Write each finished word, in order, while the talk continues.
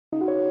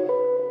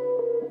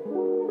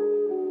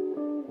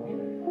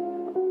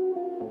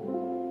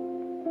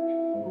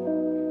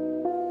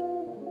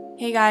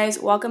Hey guys,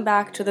 welcome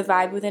back to the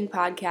Vibe Within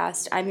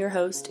podcast. I'm your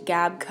host,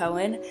 Gab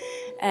Cohen,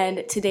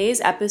 and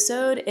today's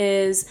episode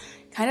is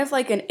kind of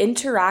like an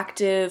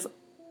interactive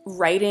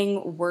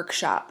writing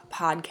workshop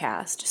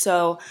podcast.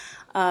 So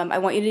I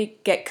want you to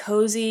get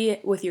cozy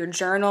with your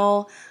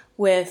journal,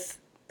 with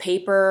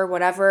paper,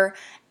 whatever,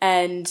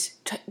 and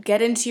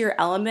get into your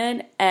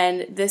element.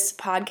 And this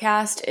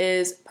podcast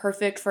is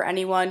perfect for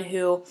anyone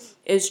who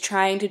is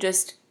trying to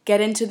just get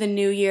into the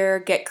new year,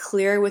 get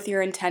clear with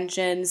your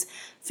intentions,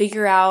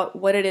 figure out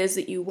what it is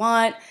that you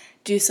want,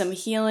 do some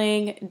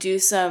healing, do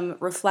some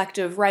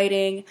reflective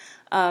writing.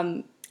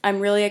 I'm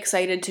really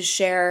excited to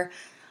share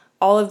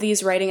all of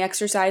these writing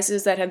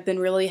exercises that have been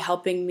really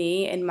helping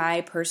me in my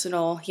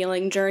personal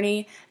healing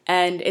journey,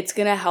 and it's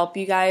going to help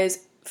you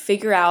guys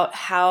figure out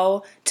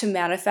how to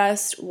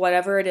manifest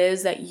whatever it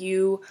is that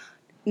you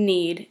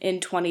need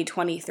in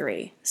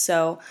 2023.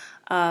 So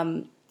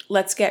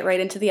let's get right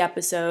into the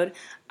episode.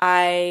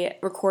 I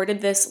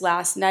recorded this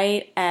last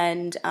night,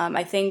 and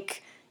I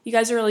think you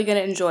guys are really going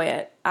to enjoy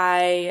it.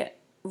 I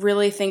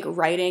really think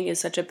writing is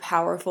such a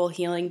powerful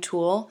healing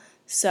tool.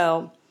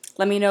 So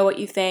let me know what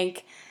you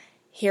think.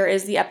 Here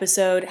is the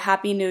episode.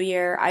 Happy New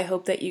Year. I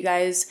hope that you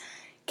guys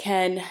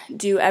can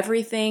do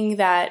everything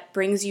that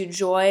brings you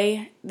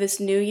joy this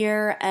new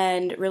year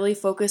and really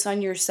focus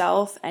on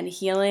yourself and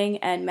healing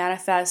and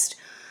manifest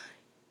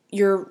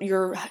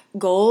your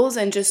goals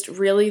and just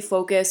really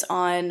focus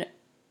on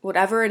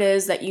whatever it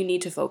is that you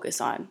need to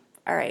focus on.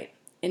 All right,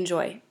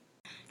 enjoy.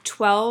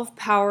 12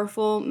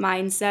 powerful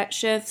mindset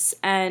shifts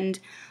and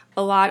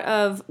a lot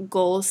of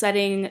goal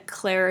setting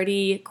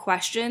clarity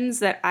questions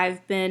that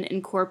I've been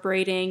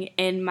incorporating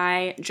in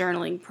my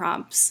journaling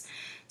prompts.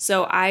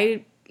 So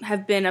I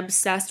have been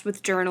obsessed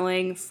with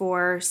journaling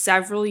for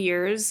several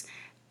years,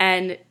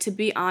 and to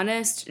be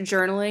honest,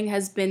 journaling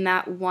has been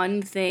that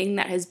one thing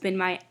that has been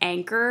my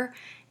anchor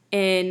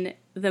in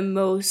the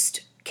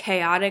most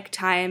chaotic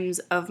times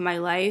of my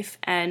life.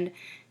 And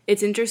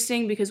it's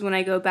interesting because when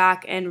I go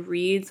back and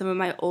read some of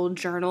my old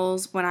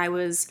journals when I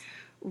was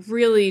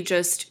really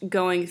just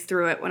going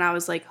through it, when I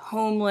was like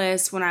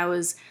homeless, when I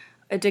was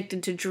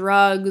addicted to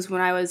drugs,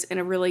 when I was in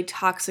a really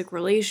toxic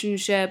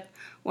relationship,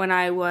 when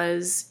I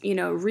was,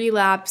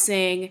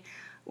 relapsing,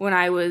 when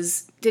I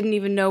didn't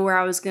even know where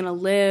I was going to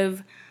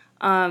live,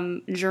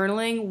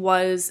 journaling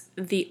was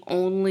the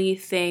only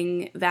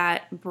thing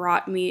that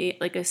brought me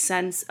like a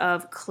sense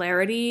of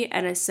clarity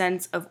and a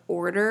sense of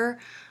order,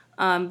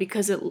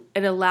 because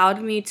it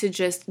allowed me to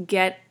just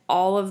get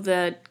all of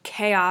the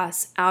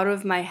chaos out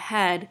of my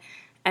head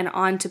and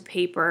onto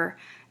paper.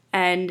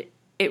 And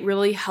it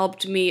really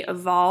helped me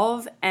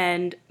evolve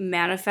and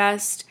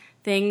manifest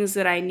things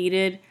that I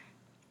needed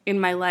in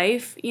my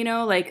life,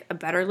 like a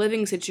better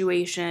living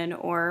situation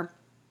or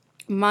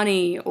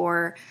money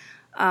or,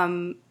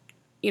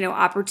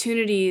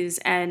 opportunities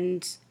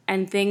and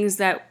things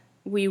that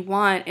we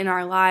want in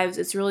our lives.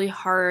 It's really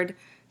hard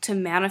to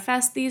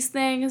manifest these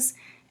things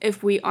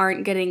if we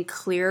aren't getting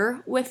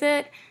clear with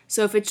it.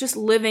 So if it's just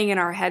living in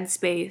our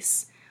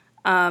headspace,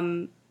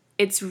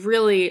 it's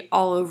really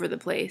all over the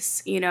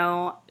place.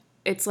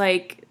 It's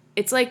like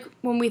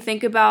when we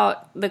think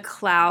about the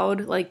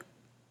cloud, like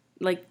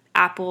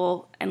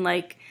Apple and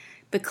like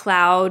the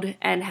cloud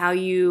and how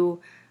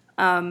you,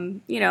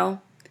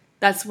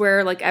 that's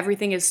where like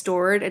everything is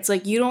stored. It's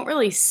like you don't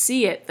really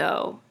see it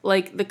though.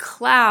 Like the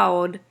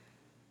cloud,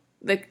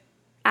 the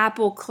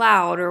Apple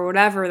cloud or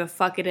whatever the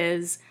fuck it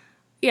is.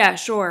 Yeah,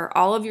 sure.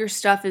 All of your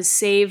stuff is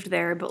saved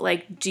there, but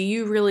like, do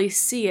you really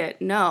see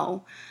it?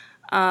 No.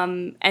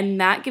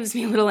 And that gives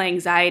me a little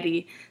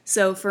anxiety.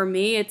 So for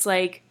me, it's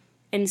like,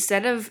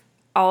 instead of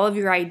all of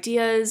your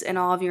ideas and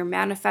all of your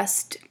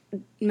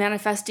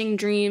manifesting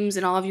dreams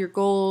and all of your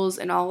goals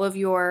and all of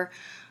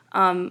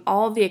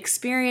the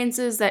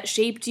experiences that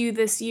shaped you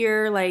this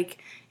year,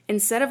 like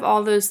instead of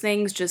all those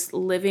things just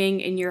living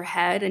in your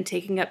head and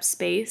taking up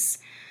space,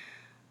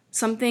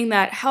 something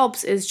that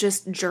helps is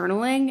just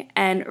journaling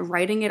and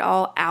writing it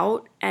all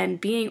out and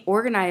being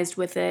organized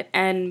with it.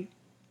 And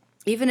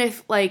even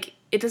if like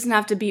it doesn't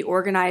have to be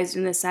organized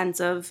in the sense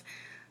of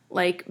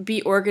like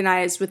be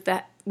organized with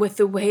the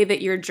way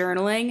that you're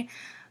journaling,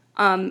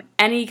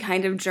 any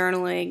kind of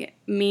journaling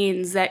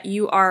means that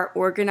you are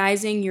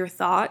organizing your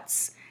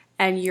thoughts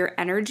and your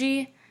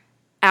energy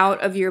out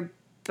of your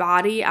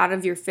body, out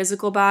of your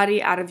physical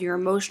body, out of your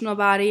emotional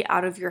body,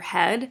 out of your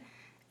head.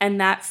 And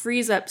that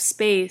frees up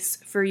space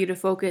for you to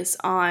focus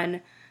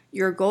on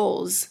your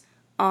goals,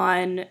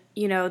 on,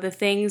 the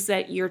things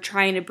that you're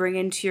trying to bring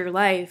into your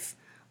life.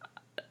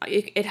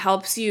 It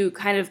helps you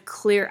kind of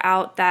clear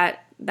out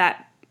that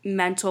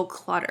mental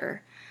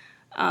clutter.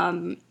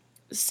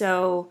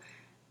 So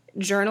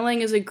journaling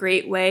is a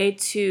great way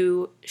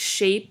to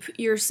shape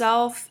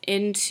yourself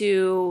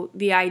into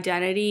the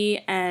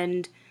identity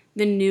and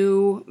the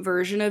new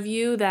version of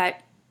you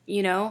that,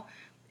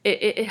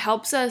 it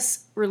helps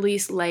us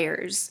release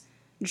layers.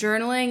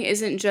 Journaling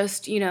isn't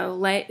just,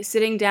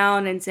 sitting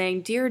down and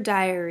saying, "Dear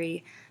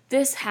diary,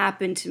 this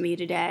happened to me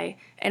today,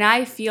 and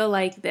I feel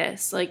like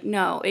this." Like,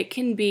 no, it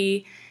can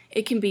be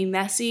It can be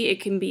messy,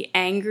 it can be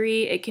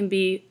angry, it can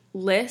be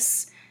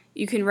lists.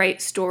 You can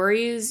write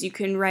stories, you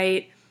can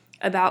write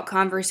about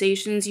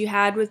conversations you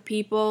had with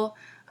people,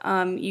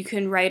 you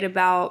can write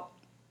about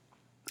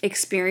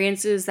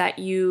experiences that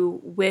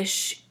you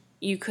wish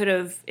you could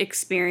have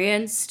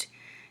experienced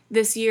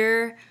this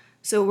year.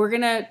 So we're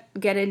going to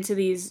get into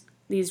these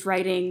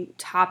writing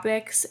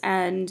topics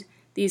and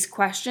these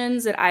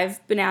questions that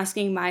I've been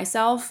asking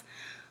myself.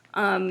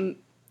 And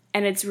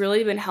it's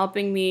really been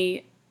helping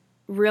me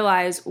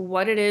realize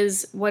what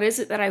is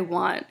it that I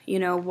want?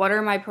 What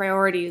are my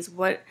priorities?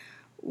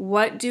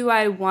 What do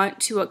I want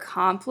to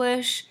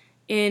accomplish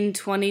in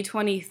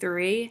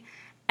 2023?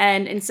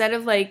 And instead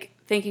of like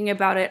thinking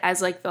about it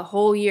as like the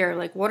whole year,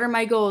 like what are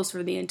my goals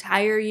for the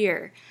entire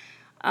year?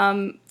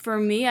 For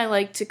me, I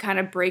like to kind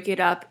of break it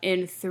up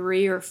in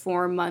 3 or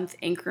 4 month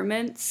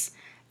increments.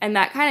 And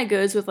that kind of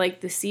goes with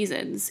like the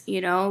seasons,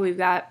 we've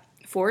got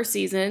 4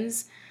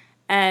 seasons,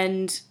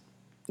 and,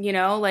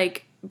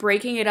 like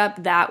breaking it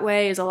up that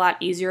way is a lot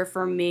easier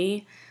for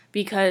me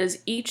because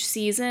each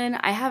season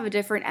I have a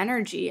different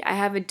energy. I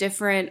have a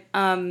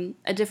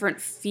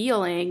different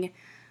feeling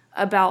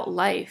about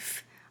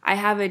life. I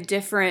have a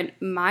different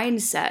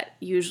mindset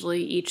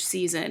usually each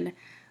season.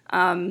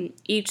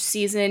 Each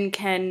season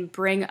can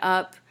bring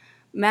up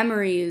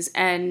memories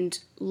and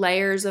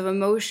layers of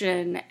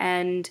emotion,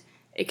 and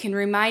it can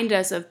remind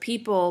us of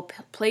people,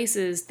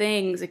 places,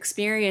 things,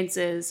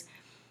 experiences.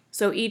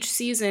 So each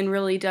season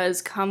really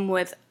does come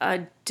with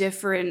a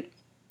different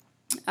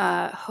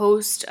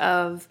host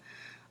of,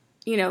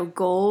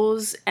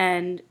 goals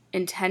and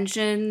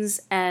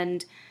intentions.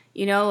 And,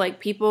 like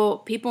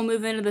people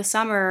move into the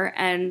summer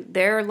and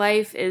their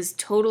life is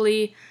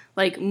totally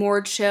like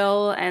more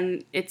chill,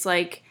 and it's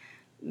like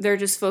they're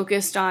just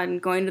focused on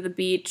going to the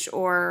beach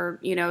or,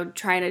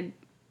 trying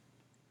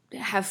to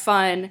have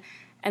fun.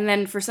 And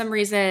then for some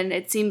reason,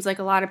 it seems like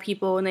a lot of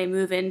people, when they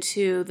move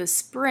into the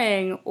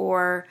spring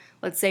or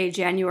let's say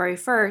January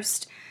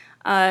 1st,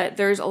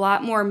 there's a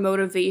lot more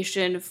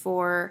motivation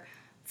for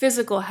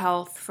physical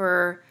health,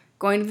 for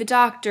going to the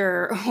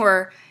doctor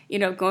or,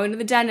 going to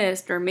the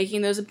dentist or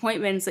making those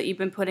appointments that you've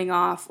been putting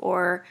off,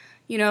 or,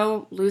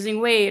 losing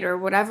weight or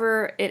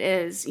whatever it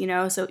is,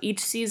 So each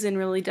season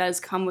really does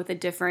come with a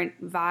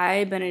different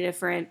vibe and a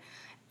different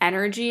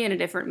energy and a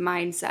different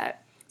mindset.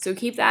 So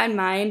keep that in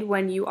mind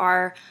when you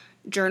are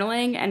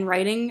journaling and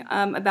writing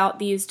about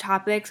these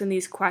topics and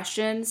these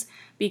questions,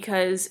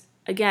 because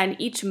again,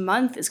 each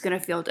month is going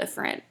to feel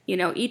different.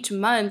 Each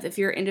month, if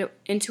you're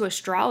into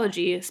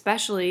astrology,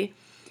 especially,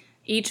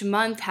 each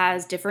month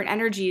has different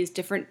energies,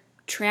 different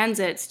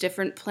transits,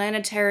 different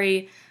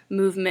planetary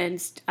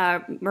movements,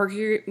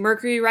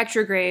 Mercury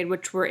retrograde,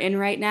 which we're in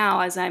right now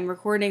as I'm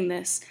recording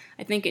this.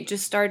 I think it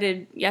just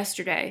started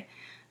yesterday.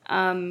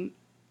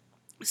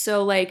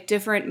 So like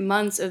different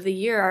months of the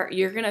year,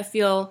 you're going to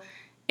feel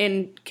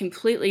in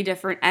completely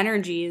different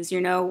energies.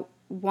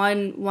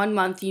 One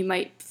month you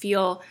might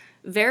feel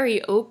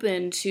very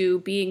open to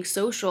being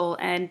social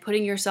and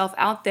putting yourself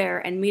out there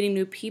and meeting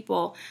new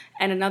people,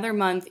 and another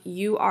month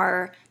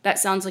that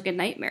sounds like a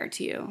nightmare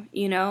to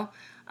you.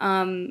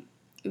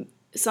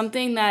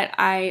 Something that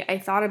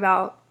I thought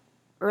about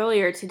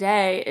earlier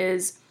today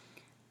is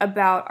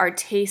about our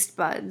taste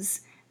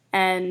buds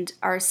and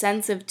our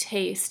sense of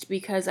taste,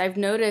 because I've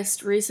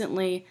noticed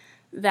recently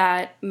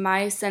that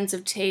my sense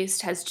of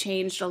taste has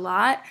changed a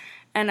lot.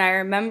 And I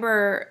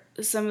remember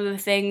some of the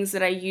things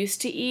that I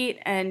used to eat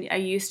and I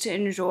used to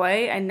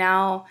enjoy, and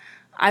now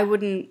I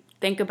wouldn't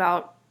think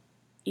about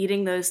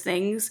eating those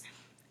things.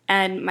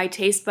 And my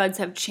taste buds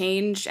have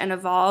changed and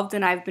evolved,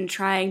 and I've been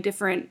trying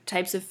different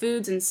types of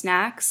foods and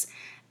snacks.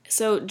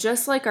 So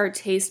just like our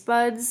taste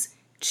buds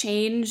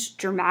change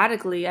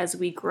dramatically as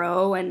we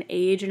grow and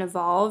age and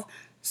evolve,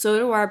 so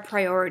do our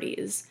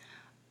priorities.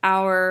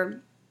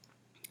 Our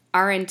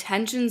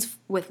intentions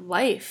with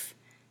life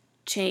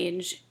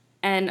change.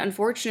 And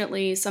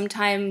unfortunately,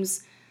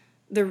 sometimes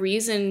the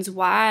reasons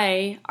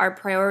why our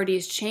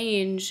priorities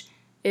change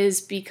is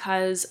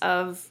because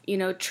of,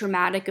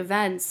 traumatic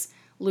events,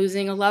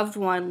 losing a loved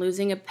one,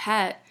 losing a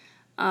pet,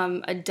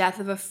 a death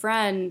of a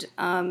friend,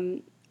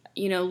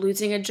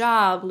 losing a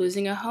job,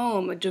 losing a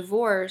home, a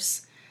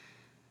divorce.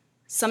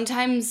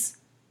 Sometimes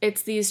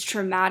it's these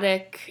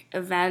traumatic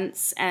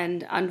events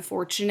and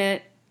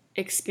unfortunate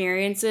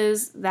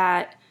experiences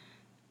that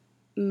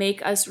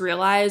make us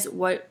realize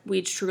what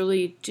we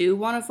truly do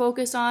want to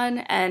focus on.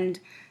 And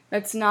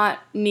that's not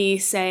me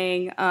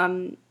saying,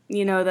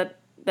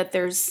 that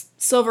there's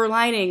silver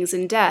linings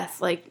in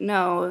death. Like,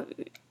 no,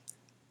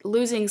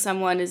 losing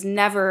someone it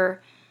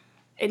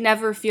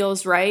never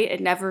feels right.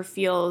 It never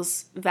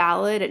feels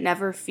valid.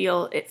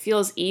 It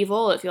feels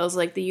evil. It feels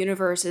like the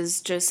universe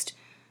is just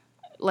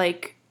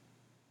like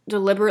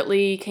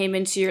deliberately came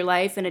into your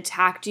life and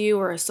attacked you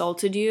or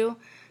assaulted you.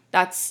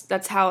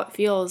 That's how it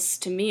feels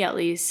to me, at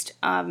least.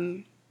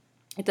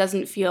 It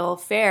doesn't feel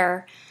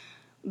fair.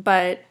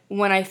 But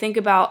when I think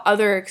about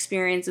other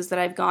experiences that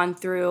I've gone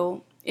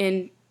through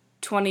in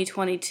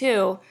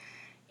 2022,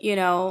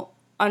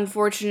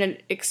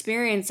 unfortunate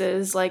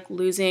experiences like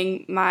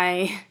losing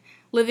my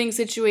living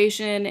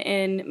situation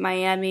in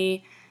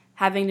Miami,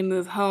 having to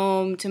move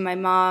home to my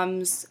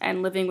mom's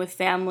and living with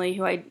family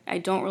who I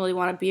don't really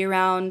want to be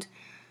around.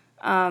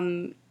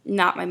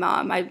 Not my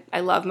mom. I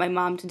love my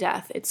mom to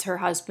death. It's her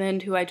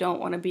husband who I don't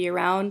want to be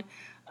around.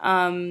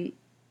 Living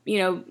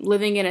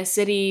in a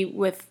city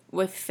with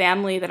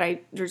family that I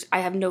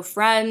have no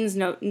friends,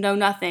 no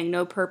nothing,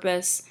 no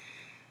purpose.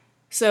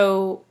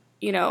 So,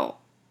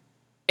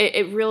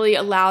 it really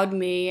allowed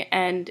me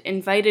and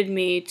invited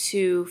me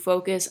to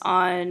focus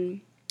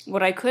on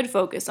what I could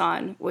focus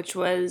on, which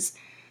was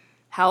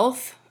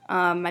health,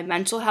 my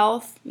mental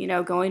health,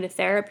 going to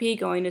therapy,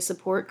 going to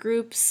support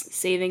groups,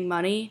 saving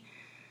money,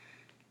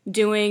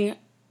 doing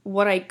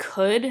what I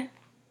could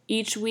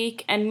each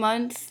week and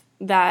month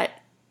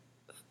that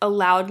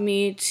allowed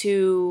me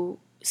to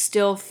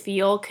still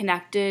feel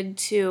connected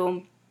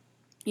to,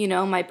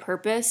 my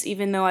purpose,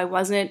 even though I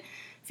wasn't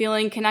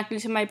feeling connected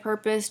to my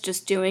purpose,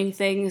 just doing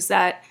things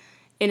that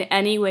in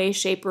any way,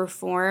 shape, or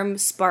form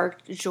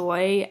sparked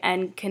joy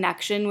and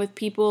connection with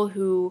people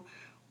who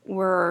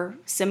were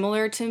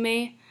similar to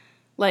me.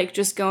 Like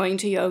just going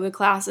to yoga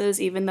classes,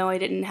 even though I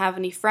didn't have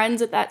any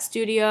friends at that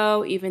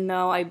studio, even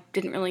though I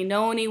didn't really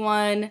know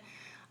anyone,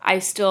 I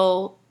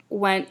still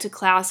went to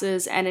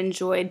classes and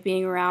enjoyed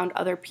being around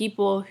other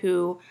people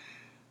who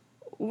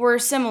were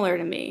similar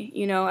to me.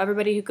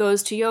 Everybody who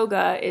goes to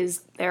yoga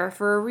is there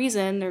for a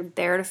reason. They're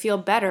there to feel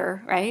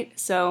better, right?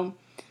 So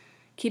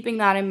keeping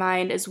that in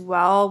mind as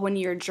well when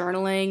you're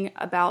journaling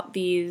about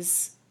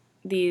these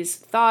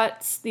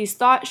thoughts, these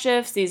thought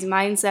shifts, these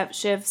mindset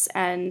shifts,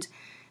 and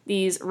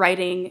these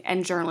writing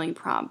and journaling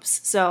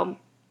prompts. So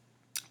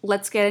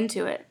let's get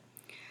into it.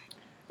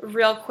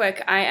 Real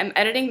quick, I am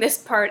editing this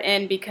part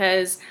in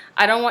because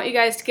I don't want you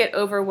guys to get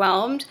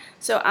overwhelmed.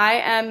 So I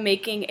am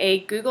making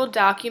a Google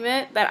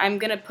document that I'm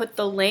going to put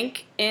the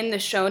link in the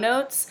show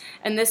notes.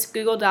 And this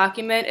Google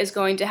document is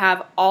going to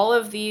have all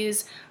of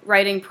these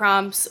writing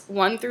prompts,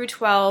 1 through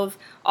 12,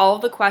 all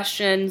of the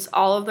questions,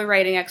 all of the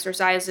writing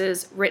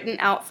exercises written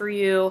out for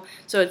you.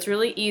 So it's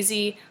really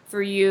easy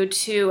for you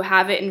to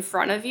have it in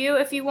front of you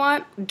if you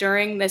want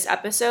during this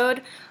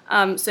episode.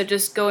 So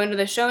just go into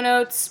the show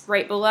notes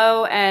right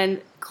below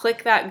and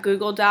click that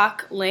Google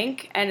Doc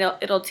link, and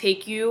it'll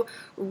take you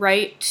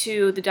right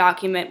to the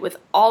document with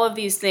all of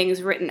these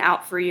things written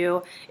out for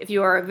you. If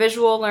you are a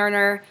visual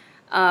learner,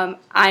 I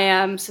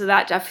am, so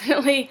that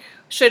definitely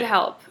should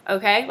help.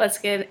 Okay, let's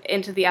get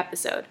into the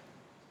episode.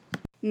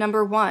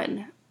 Number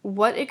 1,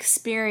 what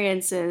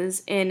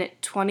experiences in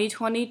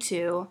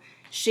 2022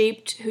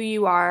 shaped who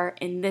you are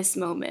in this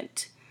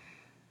moment?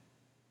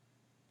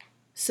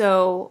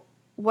 So,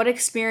 what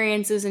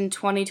experiences in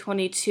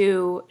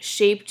 2022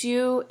 shaped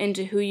you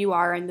into who you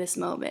are in this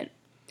moment?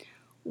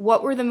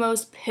 What were the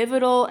most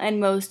pivotal and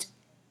most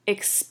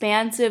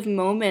expansive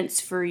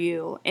moments for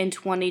you in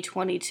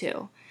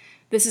 2022?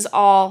 This is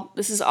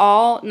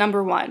all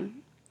number 1.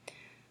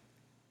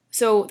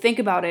 So think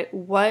about it.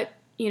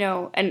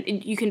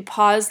 And you can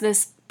pause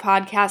this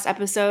podcast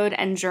episode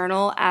and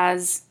journal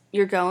as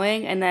you're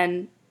going, and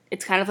then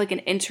it's kind of like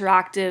an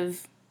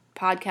interactive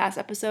podcast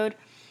episode.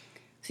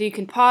 So you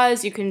can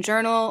pause, you can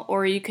journal,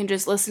 or you can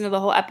just listen to the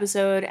whole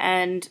episode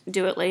and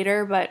do it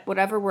later, but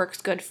whatever works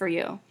good for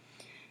you.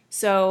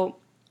 So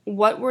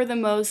what were the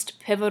most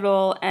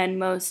pivotal and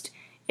most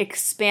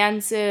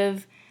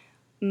expansive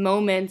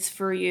moments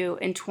for you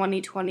in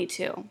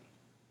 2022?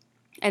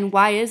 And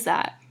why is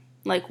that?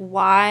 Like,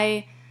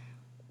 why?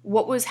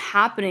 What was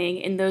happening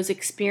in those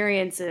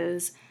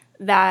experiences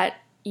that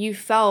you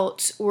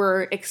felt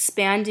were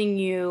expanding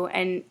you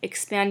and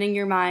expanding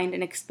your mind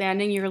and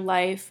expanding your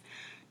life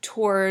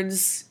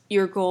towards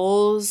your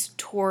goals,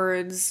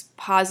 towards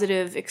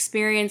positive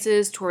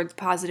experiences, towards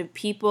positive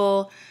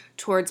people,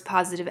 towards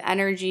positive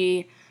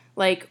energy?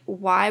 Like,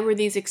 why were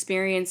these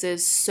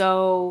experiences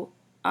so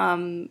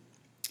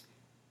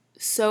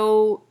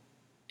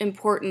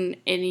important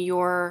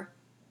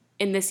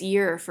in this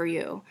year for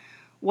you?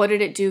 What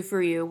did it do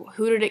for you?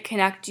 Who did it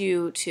connect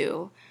you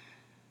to?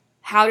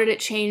 How did it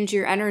change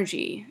your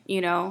energy?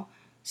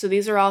 So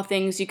these are all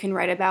things you can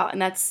write about, and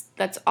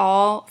that's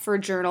all for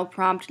journal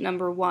prompt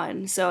number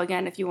 1. So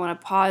again, if you want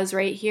to pause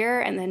right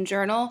here and then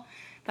journal,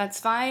 that's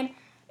fine.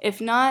 If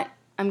not,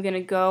 I'm going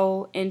to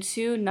go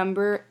into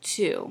number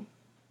 2.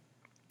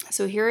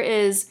 So here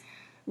is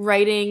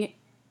writing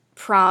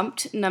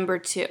prompt number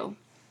 2.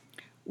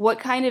 What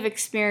kind of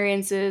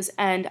experiences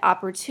and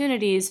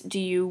opportunities do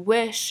you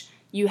wish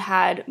you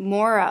had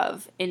more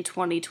of in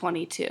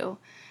 2022?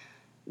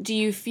 Do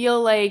you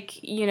feel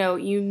like,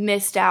 you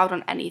missed out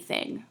on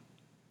anything?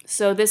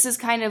 So this is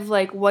kind of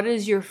like, what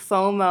is your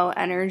FOMO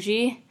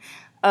energy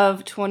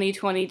of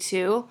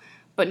 2022?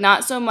 But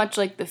not so much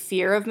like the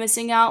fear of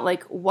missing out.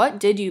 Like, what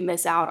did you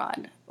miss out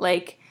on?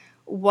 Like,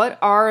 what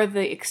are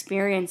the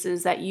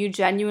experiences that you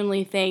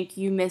genuinely think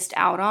you missed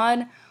out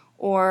on?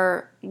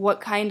 Or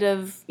what kind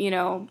of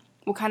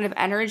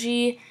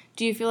energy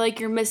do you feel like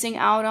you're missing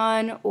out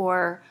on?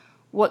 Or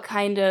what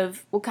kind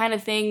of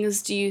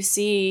things do you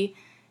see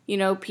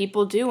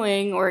people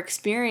doing or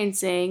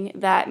experiencing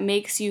that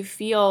makes you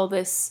feel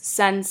this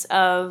sense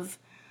of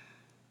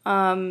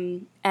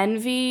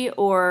envy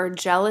or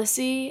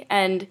jealousy,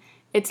 and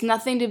it's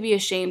nothing to be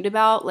ashamed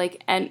about.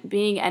 Like, and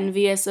being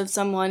envious of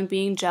someone,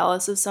 being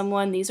jealous of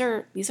someone, these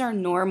are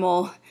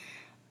normal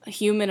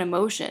human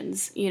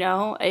emotions.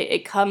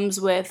 It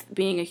comes with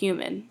being a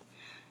human.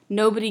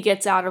 Nobody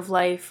gets out of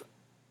life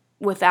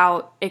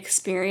without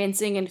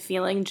experiencing and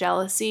feeling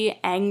jealousy,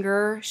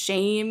 anger,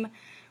 shame,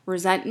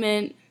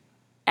 resentment,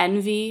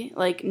 envy.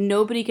 Like,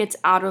 nobody gets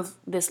out of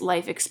this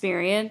life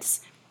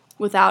experience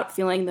without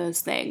feeling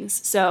those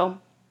things. So,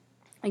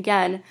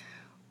 again,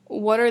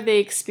 what are the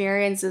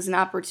experiences and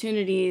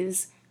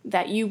opportunities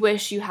that you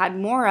wish you had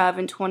more of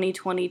in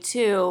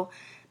 2022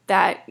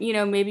 that,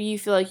 maybe you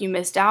feel like you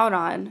missed out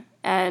on?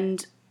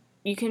 And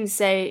you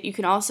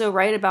can also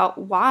write about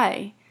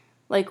why.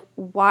 Like,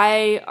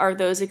 why are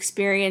those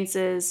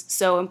experiences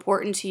so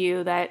important to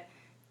you that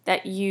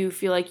you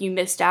feel like you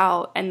missed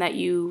out, and that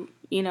you're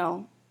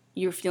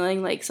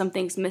feeling like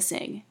something's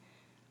missing?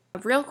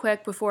 Real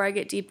quick, before I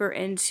get deeper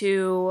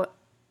into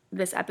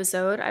this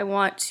episode, I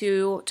want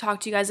to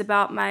talk to you guys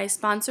about my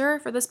sponsor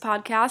for this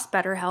podcast,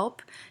 BetterHelp.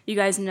 You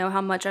guys know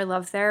how much I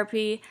love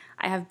therapy.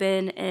 I have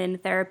been in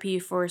therapy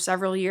for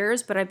several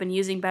years, but I've been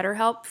using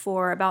BetterHelp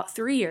for about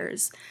 3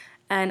 years.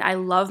 And I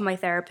love my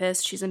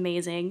therapist. She's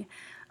amazing.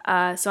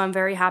 So I'm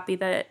very happy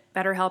that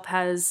BetterHelp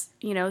has,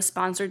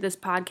 sponsored this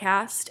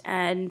podcast.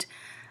 And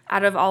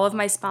out of all of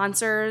my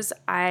sponsors,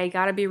 I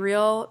gotta be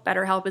real,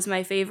 BetterHelp is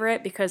my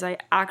favorite because I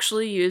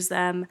actually use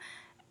them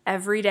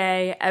every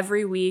day,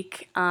 every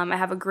week. I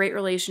have a great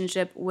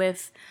relationship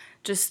with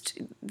just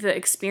the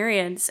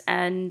experience,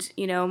 and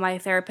my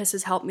therapist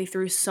has helped me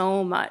through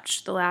so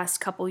much the last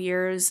couple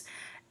years.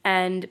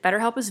 And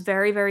BetterHelp is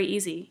very, very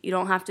easy. You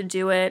don't have to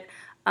do it.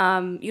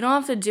 You don't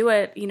have to do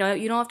it. You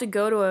don't have to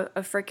go to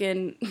a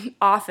freaking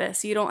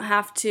office. You don't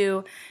have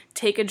to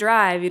take a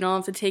drive. You don't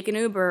have to take an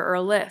Uber or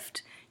a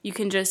Lyft. You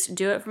can just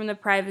do it from the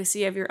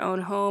privacy of your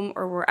own home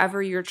or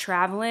wherever you're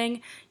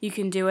traveling. You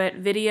can do it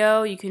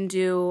video. You can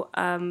do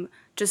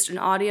just an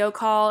audio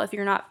call if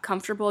you're not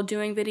comfortable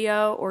doing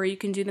video, or you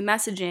can do the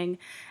messaging.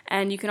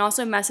 And you can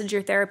also message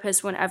your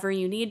therapist whenever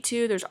you need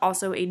to. There's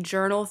also a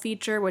journal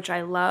feature, which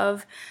I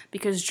love,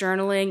 because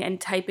journaling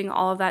and typing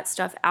all of that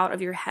stuff out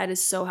of your head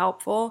is so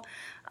helpful.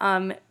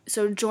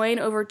 So join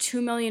over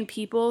 2 million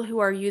people who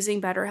are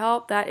using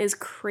BetterHelp. That is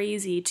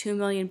crazy, 2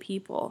 million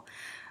people.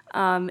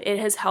 It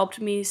has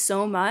helped me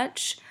so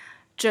much,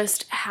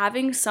 just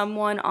having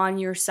someone on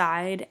your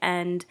side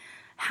and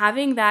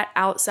having that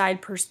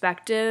outside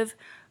perspective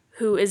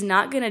who is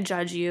not going to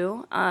judge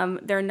you.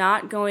 They're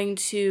not going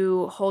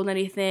to hold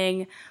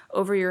anything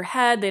over your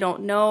head. They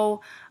don't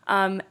know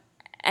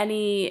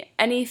any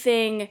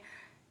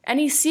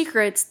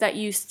secrets that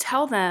you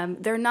tell them.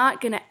 They're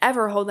not going to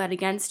ever hold that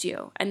against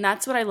you. And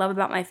that's what I love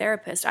about my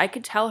therapist. I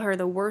could tell her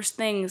the worst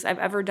things I've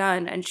ever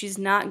done, and she's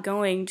not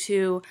going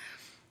to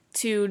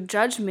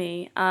judge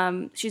me.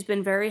 She's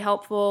been very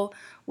helpful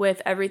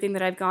with everything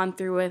that I've gone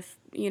through with,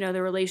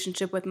 the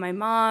relationship with my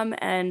mom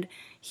and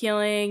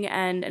healing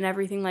and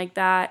everything like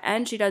that.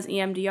 And she does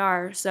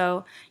EMDR.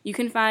 So you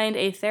can find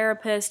a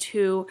therapist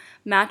who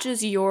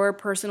matches your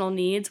personal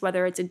needs,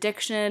 whether it's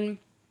addiction,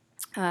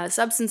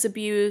 substance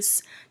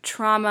abuse,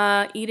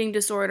 trauma, eating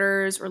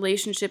disorders,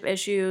 relationship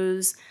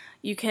issues.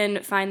 You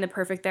can find the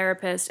perfect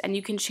therapist, and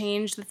you can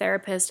change the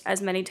therapist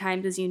as many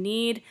times as you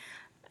need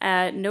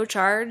at no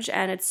charge,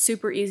 and it's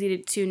super easy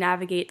to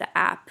navigate the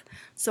app.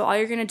 So all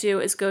you're going to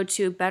do is go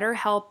to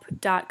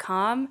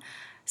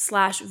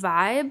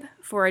betterhelp.com/vibe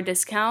for a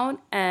discount,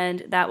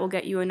 and that will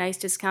get you a nice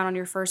discount on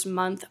your first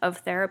month of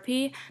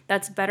therapy.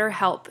 That's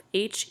BetterHelp,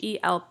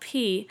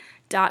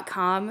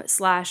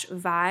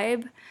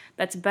 HELP.com/vibe.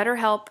 That's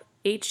BetterHelp,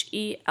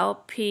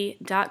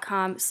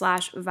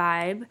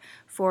 HELP.com/vibe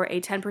for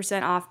a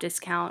 10% off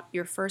discount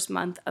your first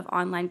month of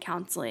online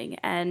counseling.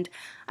 And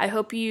I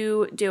hope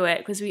you do it,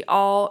 because we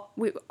all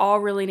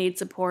really need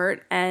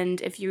support. And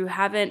if you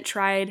haven't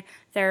tried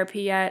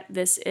therapy yet,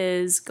 this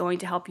is going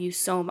to help you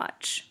so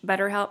much.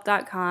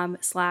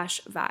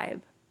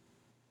 BetterHelp.com/vibe.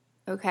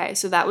 Okay,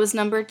 so that was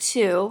number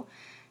 2.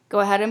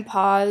 Go ahead and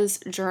pause,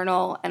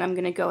 journal, and I'm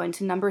going to go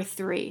into number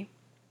 3.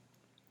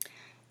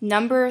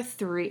 Number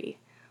 3.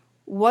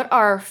 What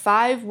are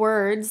 5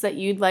 words that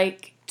you'd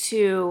like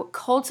to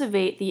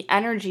cultivate the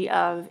energy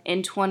of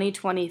in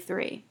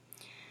 2023?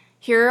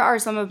 Here are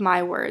some of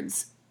my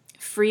words: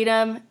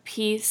 freedom,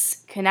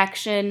 peace,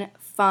 connection,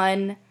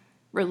 fun,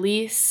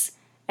 release,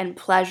 and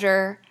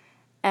pleasure.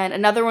 And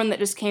another one that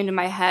just came to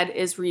my head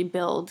is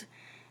rebuild.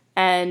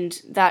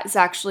 And that's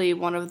actually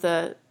one of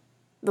the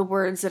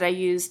words that I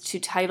used to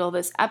title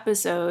this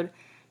episode,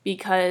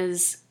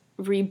 because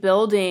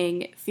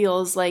rebuilding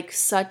feels like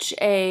such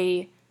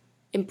a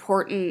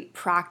important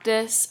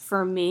practice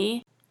for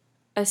me,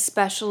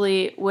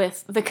 especially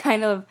with the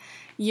kind of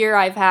year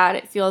I've had.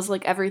 It feels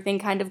like everything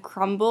kind of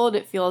crumbled.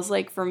 It feels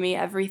like, for me,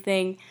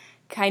 everything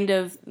kind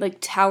of like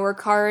Tower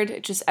card,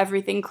 just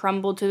everything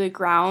crumbled to the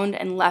ground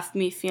and left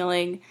me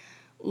feeling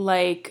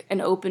like an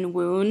open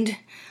wound.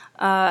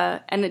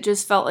 And it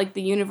just felt like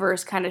the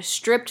universe kind of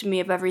stripped me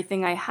of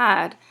everything I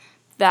had.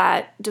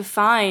 that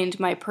defined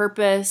my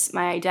purpose,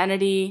 my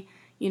identity,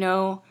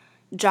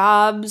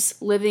 jobs,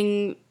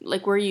 living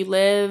like where you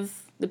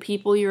live, the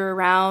people you're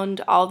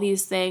around, all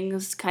these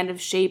things kind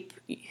of shape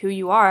who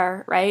you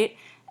are, right?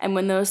 And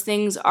when those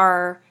things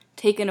are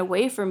taken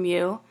away from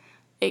you,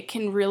 it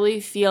can really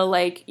feel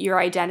like your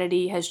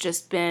identity has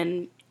just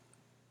been,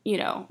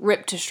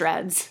 ripped to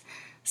shreds.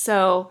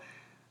 So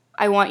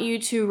I want you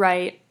to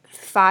write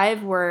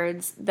 5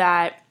 words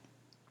that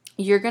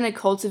you're going to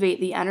cultivate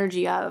the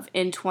energy of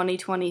in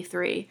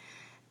 2023.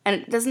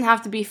 And it doesn't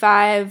have to be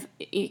 5.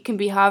 It can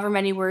be however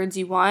many words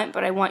you want,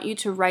 but I want you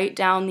to write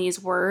down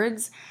these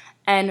words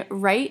and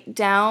write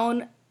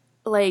down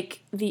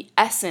like the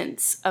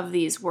essence of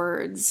these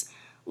words.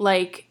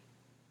 Like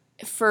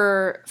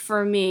for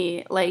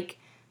me, like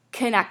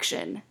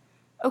connection.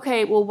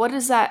 Okay, well, what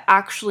does that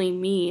actually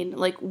mean?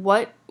 Like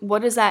what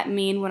does that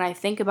mean when I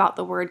think about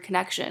the word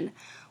connection?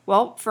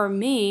 Well, for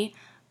me,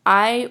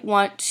 I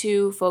want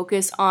to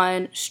focus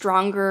on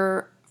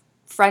stronger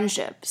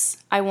friendships.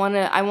 I want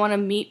to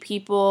meet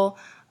people.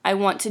 I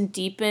want to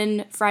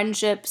deepen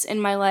friendships in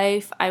my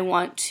life. I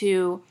want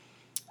to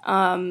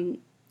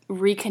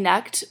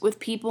reconnect with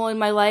people in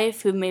my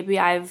life who maybe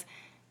I've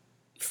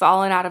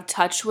fallen out of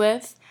touch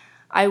with.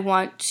 I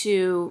want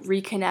to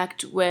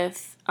reconnect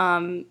with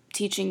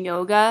teaching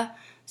yoga.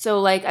 So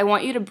like I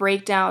want you to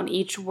break down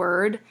each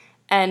word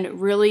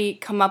and really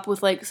come up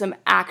with like some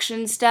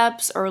action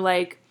steps or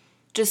like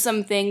just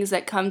some things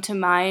that come to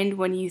mind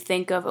when you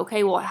think of,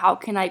 okay, well, how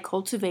can I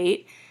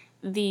cultivate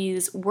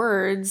these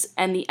words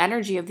and the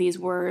energy of these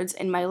words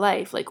in my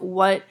life? Like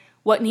what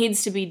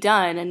needs to be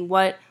done and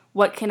what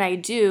can I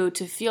do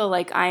to feel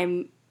like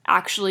I'm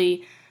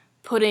actually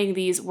putting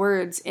these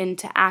words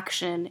into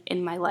action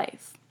in my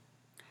life?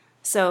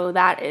 So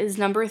that is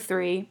number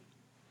 3.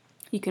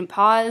 You can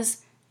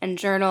pause and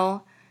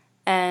journal,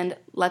 and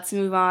let's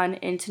move on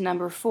into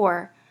number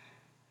 4.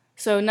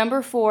 So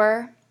number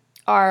 4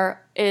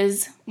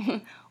 is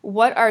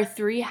what are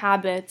 3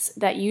 habits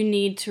that you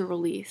need to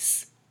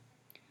release?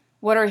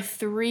 What are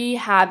 3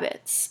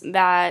 habits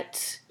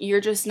that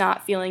you're just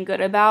not feeling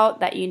good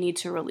about that you need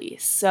to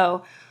release?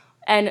 So,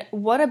 and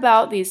what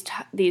about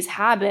these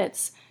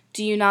habits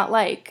do you not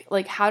like?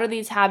 Like, how do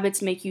these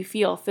habits make you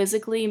feel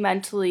physically,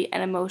 mentally,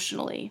 and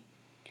emotionally?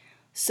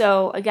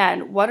 So,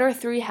 again, what are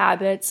 3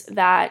 habits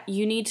that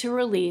you need to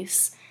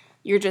release?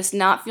 You're just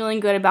not feeling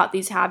good about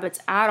these habits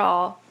at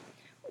all.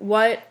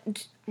 What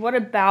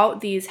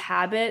about these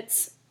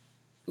habits,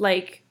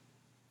 like,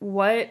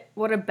 what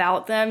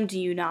about them do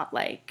you not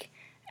like?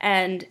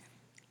 And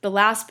the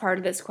last part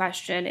of this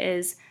question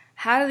is,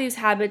 how do these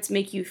habits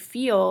make you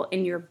feel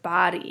in your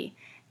body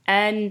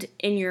and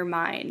in your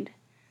mind?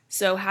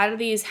 So how do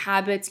these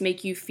habits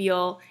make you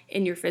feel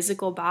in your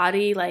physical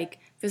body, like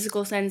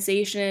physical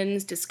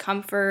sensations,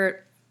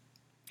 discomfort?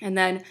 And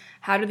then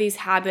how do these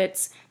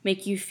habits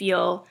make you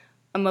feel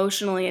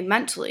emotionally and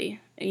mentally?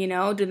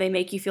 Do they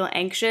make you feel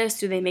anxious?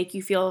 Do they make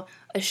you feel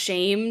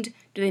ashamed?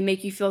 Do they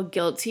make you feel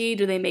guilty?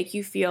 Do they make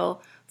you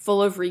feel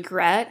full of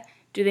regret?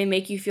 Do they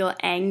make you feel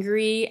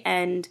angry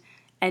and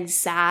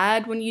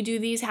sad when you do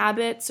these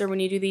habits or when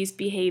you do these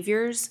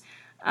behaviors?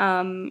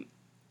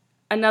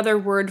 Another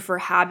word for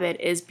habit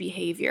is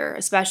behavior,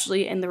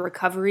 especially in the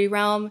recovery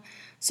realm.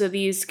 So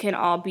these can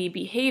all be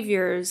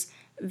behaviors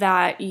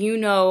that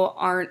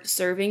aren't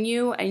serving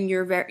you, and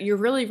you're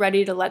really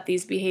ready to let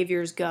these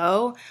behaviors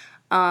go.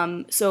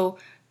 So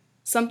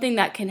something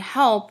that can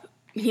help,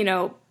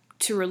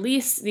 to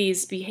release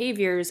these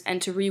behaviors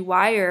and to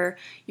rewire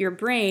your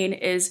brain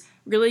is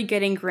really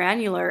getting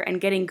granular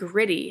and getting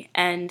gritty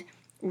and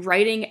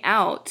writing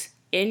out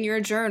in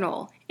your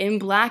journal in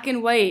black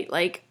and white,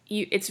 like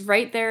it's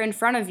right there in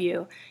front of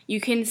you.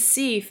 You can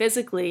see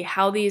physically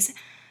how these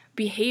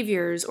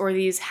behaviors or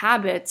these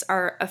habits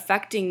are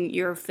affecting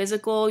your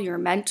physical, your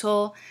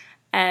mental,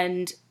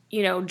 and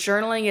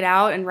journaling it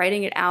out and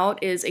writing it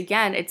out is,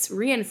 again, it's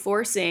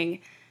reinforcing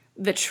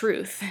the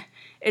truth.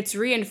 It's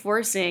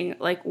reinforcing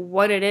like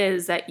what it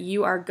is that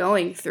you are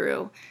going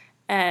through.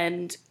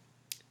 And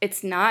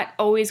it's not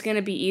always going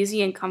to be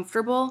easy and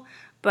comfortable,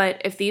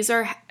 but if these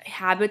are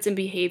habits and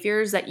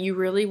behaviors that you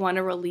really want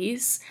to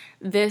release,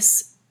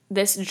 this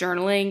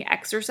journaling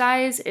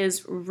exercise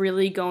is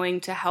really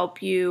going to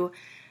help you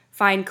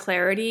find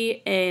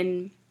clarity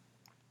in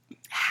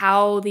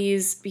how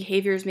these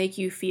behaviors make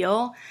you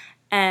feel,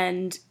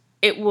 and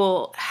it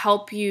will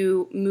help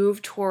you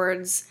move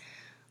towards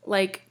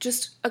like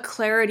just a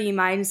clarity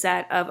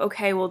mindset of,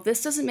 okay, well,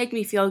 this doesn't make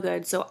me feel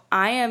good, so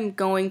I am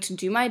going to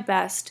do my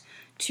best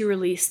to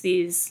release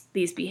these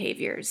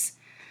behaviors.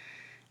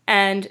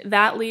 And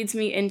that leads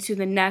me into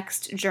the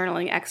next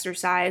journaling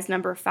exercise,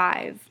 number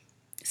 5.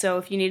 So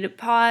if you need to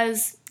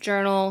pause,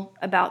 journal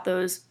about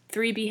those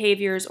 3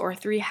 behaviors or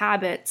 3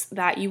 habits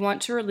that you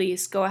want to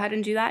release, go ahead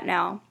and do that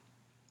now.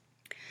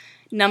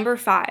 Number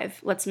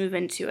 5, let's move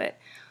into it.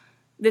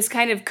 This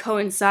kind of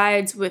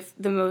coincides with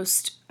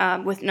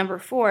with number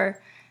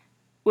 4,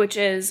 which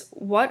is,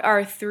 what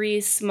are 3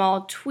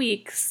 small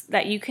tweaks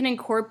that you can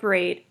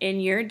incorporate in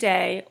your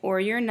day or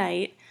your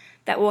night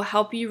that will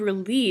help you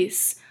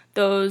release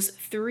those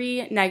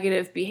 3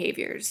 negative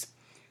behaviors.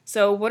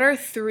 So, what are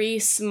 3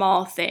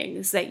 small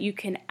things that you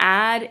can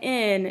add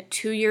in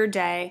to your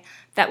day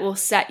that will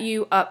set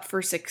you up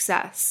for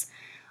success?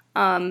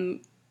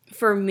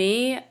 For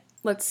me,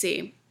 let's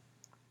see,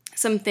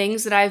 some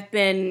things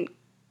that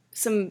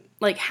some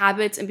like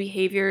habits and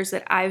behaviors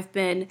that I've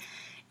been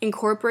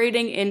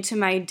incorporating into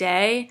my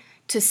day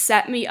to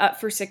set me up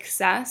for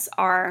success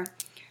are: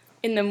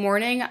 in the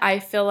morning, I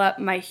fill up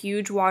my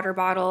huge water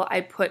bottle.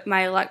 I put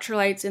my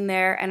electrolytes in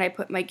there, and I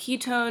put my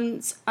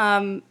ketones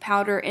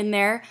powder in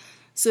there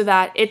so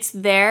that it's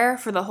there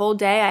for the whole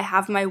day. I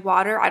have my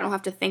water. I don't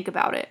have to think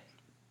about it.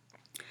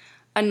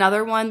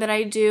 Another one that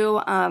I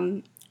do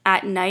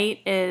at night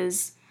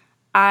is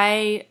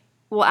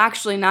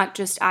actually not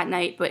just at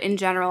night, but in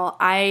general,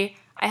 I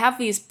have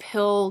these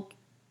pill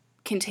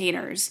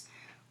containers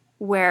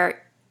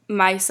where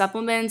my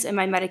supplements and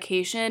my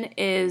medication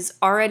is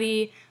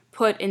already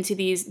put into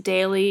these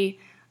daily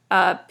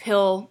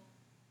pill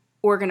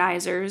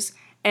organizers,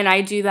 and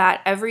I do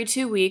that every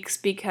 2 weeks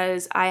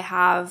because I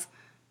have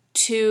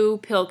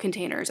 2 pill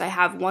containers. I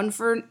have one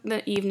for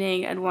the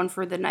evening and one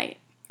for the night,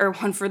 or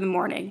one for the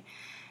morning.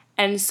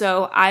 And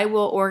so I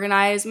will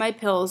organize my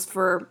pills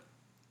for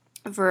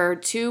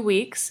 2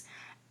 weeks,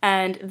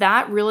 and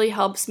that really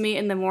helps me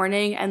in the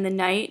morning and the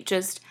night.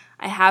 Just,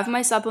 I have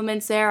my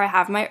supplements there, I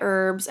have my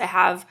herbs, I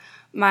have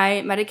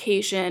my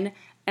medication,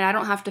 and I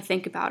don't have to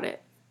think about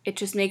it. It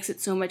just makes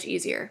it so much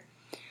easier.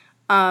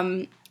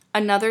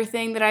 Another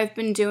thing that I've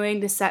been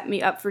doing to set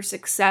me up for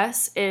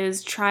success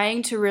is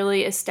trying to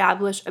really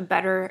establish a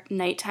better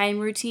nighttime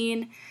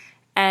routine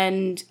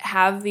and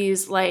have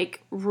these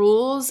like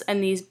rules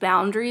and these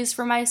boundaries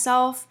for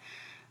myself.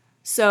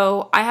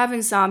 So I have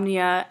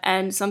insomnia,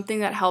 and something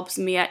that helps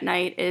me at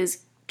night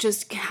is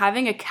just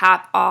having a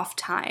cap off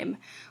time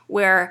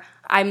where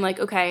I'm like,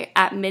 okay,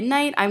 at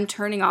midnight, I'm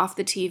turning off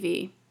the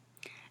TV.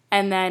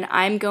 And then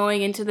I'm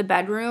going into the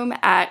bedroom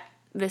at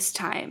this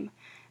time.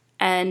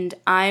 And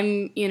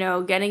I'm,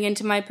 getting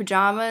into my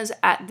pajamas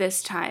at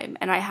this time.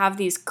 And I have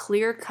these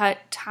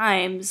clear-cut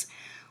times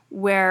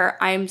where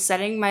I'm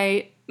setting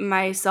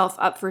myself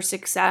up for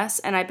success.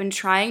 And I've been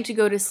trying to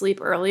go to sleep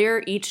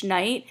earlier each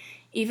night,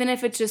 even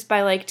if it's just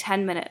by like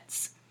 10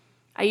 minutes.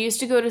 I used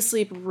to go to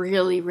sleep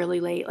really, really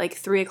late, like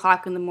 3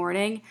 o'clock in the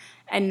morning.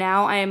 And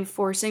now I am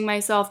forcing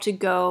myself to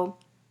go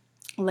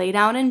lay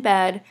down in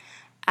bed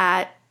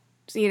at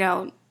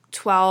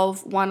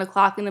 12, 1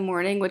 o'clock in the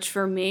morning, which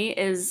for me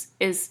is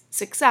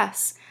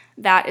success.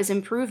 That is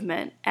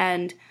improvement.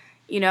 And,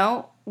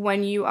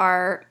 when you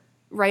are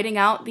writing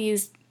out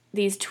these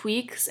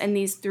tweaks and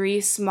these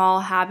 3 small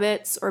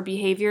habits or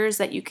behaviors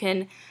that you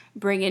can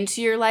bring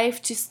into your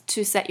life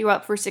to set you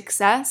up for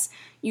success,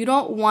 you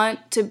don't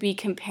want to be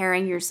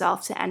comparing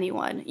yourself to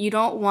anyone. You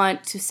don't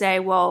want to say,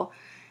 well,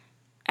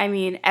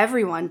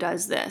 everyone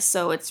does this,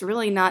 so it's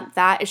really not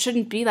that, it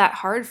shouldn't be that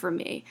hard for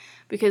me,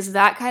 because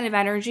that kind of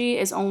energy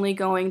is only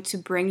going to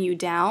bring you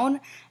down,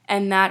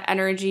 and that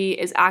energy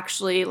is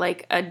actually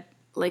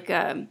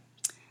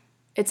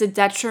it's a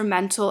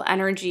detrimental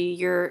energy.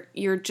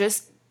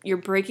 You're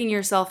breaking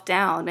yourself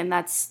down, and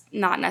that's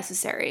not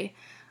necessary.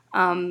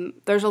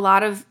 There's a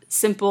lot of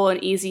simple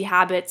and easy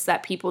habits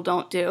that people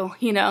don't do,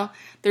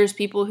 There's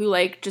people who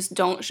just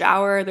don't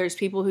shower, there's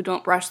people who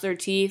don't brush their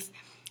teeth,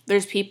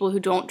 there's people who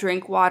don't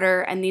drink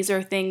water, and these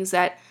are things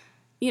that,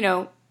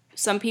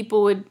 some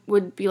people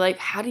would be like,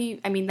 how do you,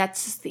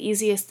 that's just the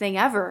easiest thing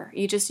ever.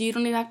 You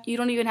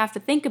don't even have to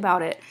think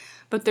about it.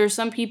 But there's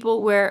some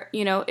people where,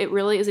 it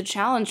really is a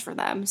challenge for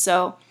them.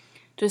 So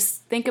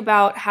just think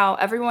about how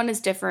everyone is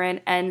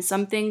different, and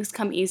some things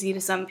come easy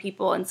to some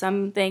people and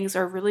some things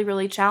are really,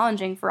 really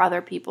challenging for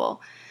other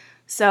people.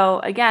 So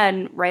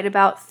again, write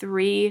about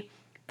 3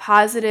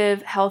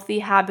 positive, healthy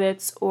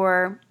habits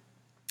or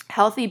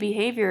healthy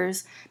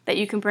behaviors that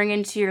you can bring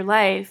into your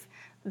life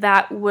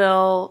that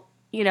will,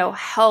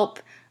 help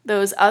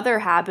those other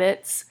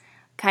habits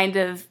kind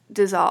of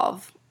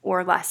dissolve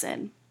or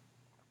lessen.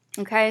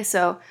 Okay,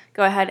 so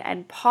go ahead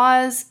and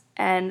pause,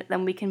 and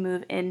then we can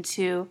move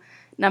into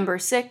number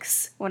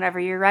 6 whenever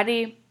you're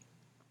ready.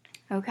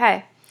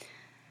 Okay,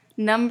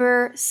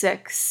 number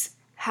 6,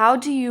 how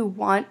do you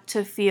want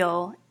to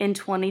feel in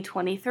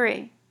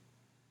 2023?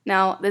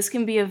 Now, this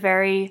can be a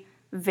very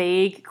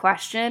vague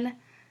question,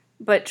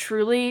 but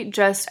truly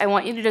I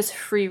want you to just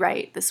free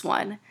write this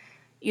one.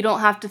 You don't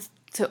have to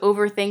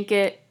overthink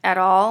it at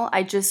all.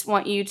 I just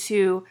want you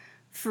to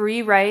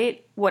free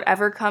write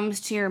whatever comes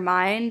to your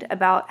mind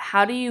about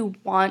how do you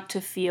want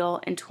to feel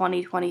in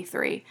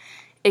 2023.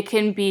 It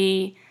can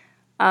be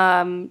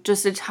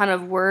just a ton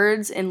of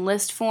words in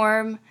list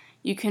form.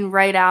 You can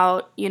write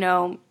out,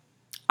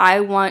 I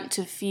want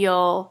to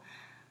feel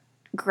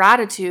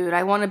gratitude.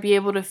 I want to be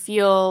able to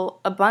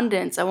feel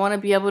abundance. I want to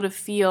be able to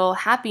feel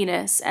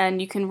happiness.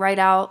 And you can write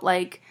out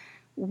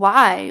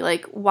why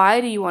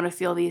do you want to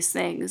feel these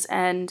things?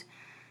 And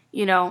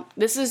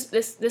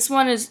this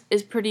one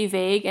is pretty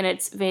vague, and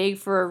it's vague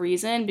for a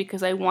reason,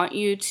 because I want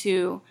you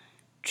to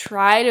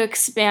try to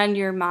expand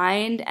your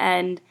mind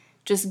and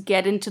just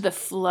get into the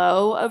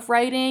flow of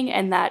writing,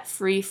 and that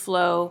free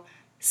flow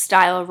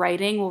style of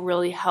writing will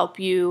really help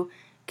you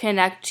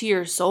connect to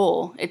your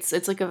soul. It's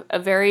like a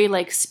very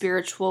like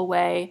spiritual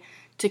way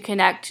to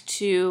connect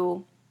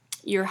to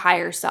your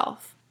higher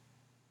self.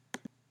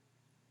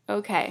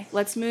 Okay,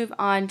 let's move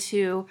on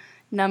to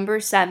number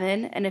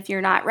 7. And if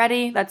you're not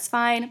ready, that's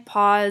fine.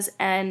 Pause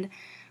and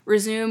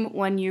resume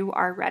when you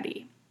are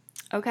ready.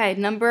 Okay,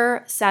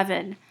 number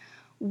 7.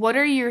 What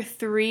are your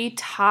 3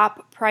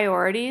 top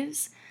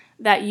priorities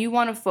that you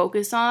want to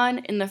focus on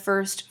in the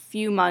first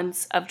few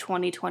months of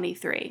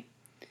 2023?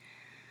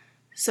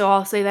 So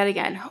I'll say that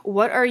again.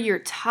 What are your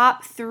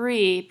top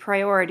 3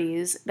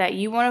 priorities that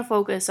you want to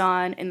focus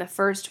on in the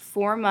first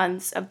 4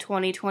 months of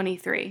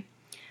 2023?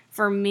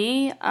 For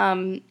me,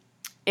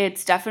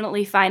 it's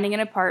definitely finding an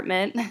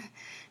apartment,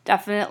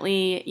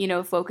 definitely,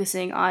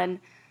 focusing on,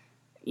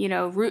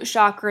 root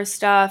chakra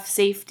stuff,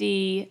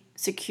 safety,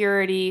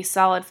 security,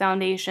 solid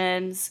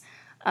foundations,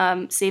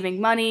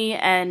 saving money,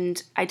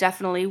 and I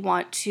definitely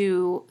want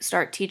to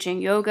start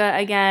teaching yoga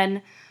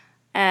again,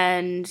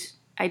 and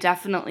I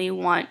definitely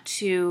want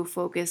to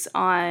focus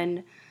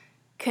on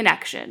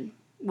connection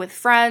with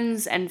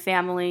friends and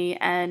family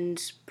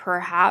and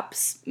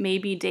perhaps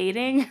maybe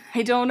dating.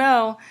 I don't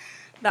know.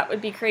 That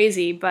would be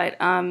crazy, but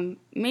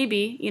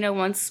maybe,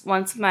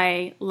 once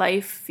my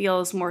life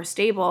feels more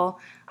stable,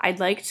 I'd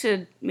like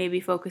to maybe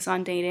focus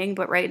on dating,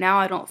 but right now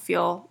I don't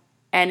feel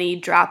any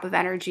drop of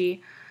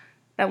energy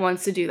that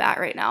wants to do that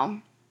right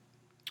now.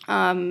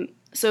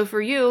 So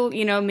for you,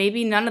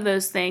 maybe none of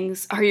those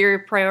things are your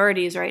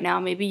priorities right now.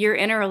 Maybe you're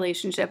in a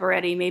relationship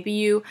already. Maybe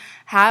you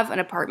have an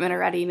apartment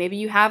already. Maybe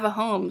you have a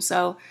home.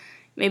 So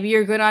maybe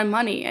you're good on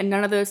money and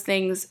none of those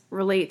things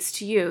relates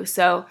to you.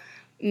 So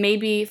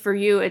maybe for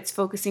you, it's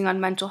focusing on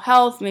mental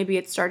health. Maybe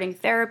it's starting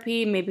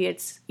therapy. Maybe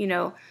it's,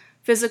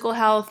 physical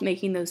health,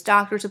 making those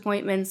doctor's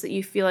appointments that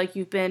you feel like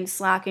you've been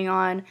slacking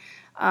on.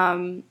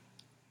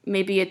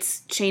 Maybe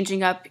it's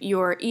changing up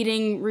your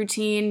eating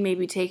routine,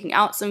 maybe taking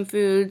out some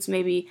foods,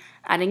 maybe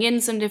adding in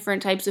some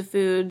different types of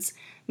foods.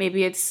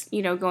 Maybe it's,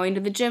 going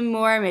to the gym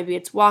more, maybe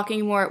it's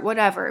walking more,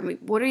 whatever. I mean,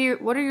 what are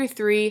your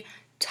 3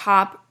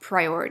 top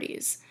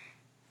priorities?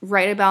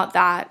 Write about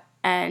that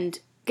and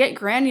get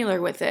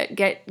granular with it.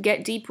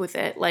 Get deep with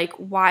it. Like,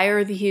 why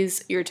are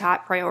these your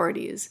top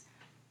priorities?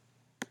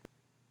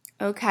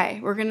 Okay,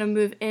 we're going to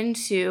move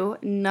into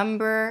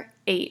number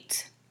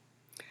 8.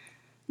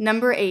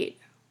 Number 8.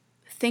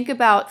 Think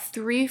about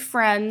 3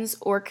 friends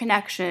or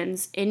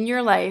connections in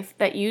your life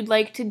that you'd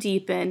like to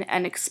deepen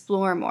and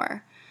explore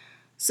more.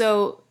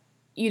 So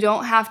you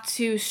don't have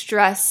to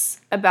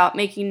stress about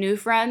making new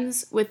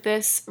friends with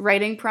this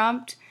writing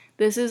prompt.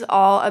 This is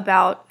all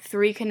about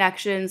 3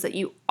 connections that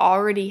you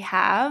already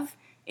have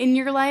in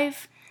your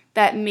life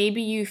that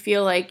maybe you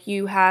feel like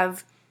you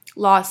have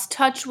lost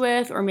touch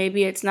with, or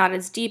maybe it's not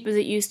as deep as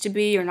it used to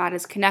be, or not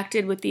as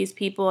connected with these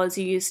people as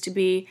you used to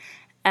be.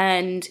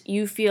 And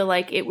you feel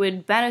like it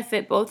would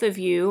benefit both of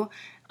you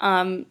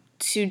to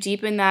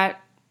deepen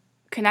that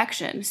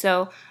connection.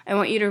 So I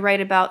want you to write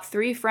about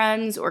 3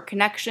 friends or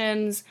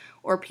connections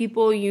or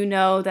people you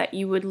know that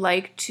you would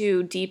like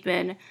to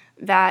deepen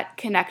that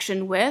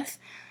connection with,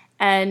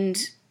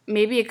 and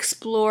maybe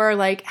explore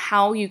like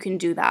how you can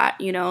do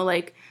that.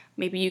 Like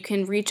maybe you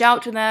can reach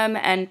out to them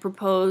and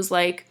propose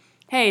like,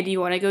 hey, do you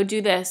want to go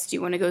do this? Do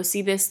you want to go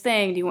see this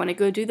thing? Do you want to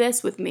go do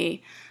this with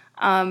me?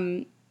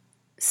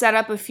 Set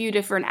up a few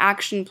different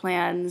action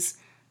plans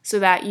so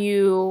that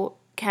you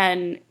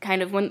can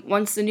kind of,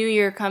 once the new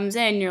year comes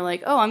in, you're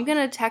like, oh, I'm going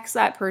to text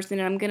that person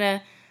and I'm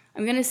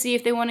going to see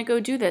if they want to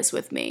go do this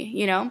with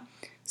me,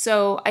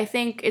 So I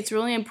think it's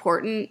really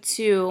important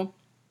to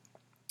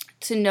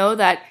know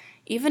that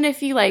even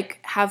if you like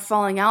have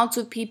falling outs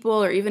with people,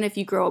 or even if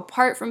you grow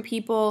apart from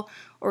people,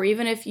 or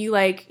even if you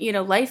like,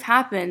 life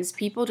happens,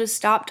 people just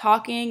stop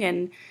talking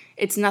and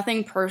it's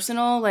nothing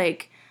personal.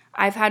 Like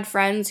I've had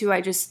friends who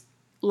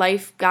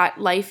life got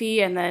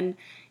lifey and then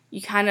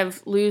you kind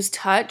of lose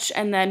touch,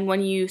 and then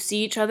when you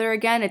see each other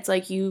again, it's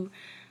like you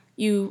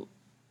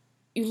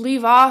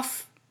leave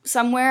off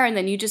somewhere and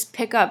then you just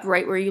pick up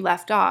right where you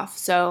left off.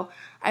 So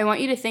I want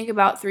you to think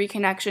about 3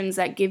 connections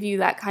that give you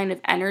that kind of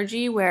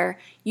energy where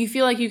you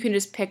feel like you can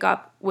just pick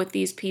up with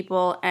these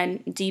people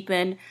and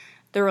deepen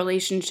the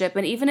relationship.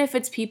 And even if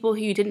it's people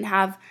who you didn't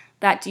have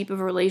that deep of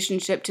a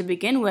relationship to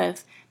begin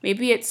with,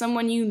 maybe it's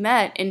someone you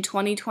met in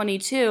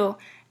 2022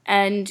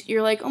 and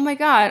you're like, oh my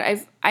God,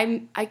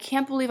 I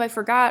can't believe I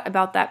forgot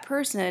about that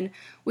person.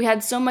 We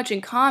had so much in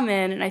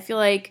common, and I feel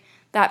like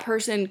that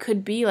person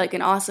could be like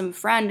an awesome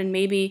friend, and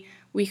maybe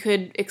we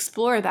could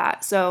explore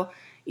that. So,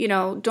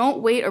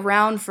 don't wait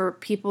around for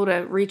people to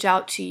reach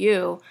out to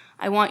you.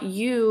 I want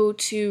you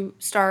to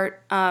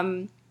start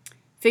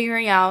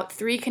figuring out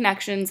 3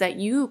 connections that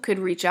you could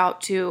reach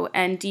out to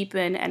and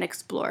deepen and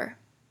explore.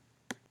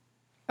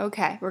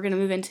 Okay, we're going to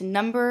move into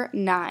number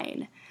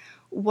 9.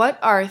 What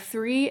are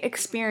 3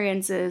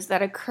 experiences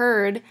that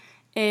occurred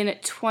in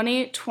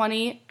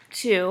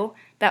 2022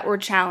 that were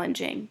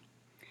challenging?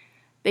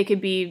 They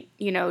could be,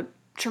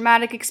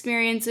 traumatic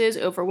experiences,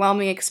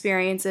 overwhelming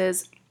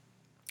experiences.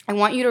 I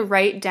want you to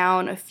write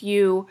down a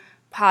few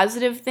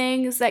positive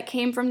things that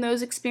came from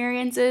those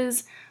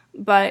experiences,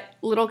 but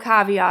little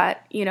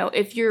caveat,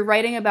 if you're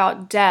writing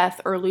about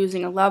death or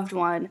losing a loved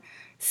one,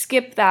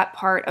 skip that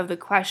part of the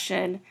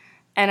question.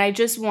 And I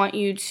just want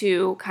you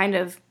to kind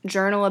of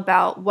journal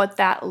about what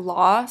that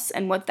loss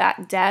and what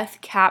that death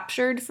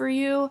captured for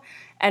you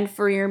and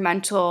for your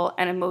mental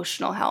and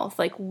emotional health.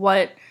 Like,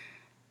 what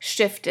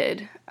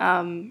shifted?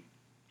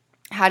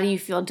 How do you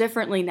feel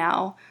differently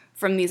now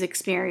from these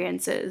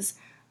experiences?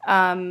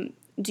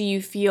 Do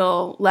you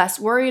feel less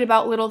worried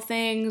about little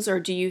things, or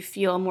do you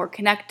feel more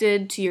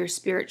connected to your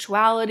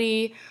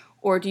spirituality,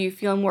 or do you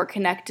feel more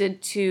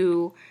connected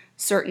to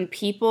certain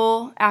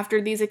people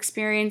after these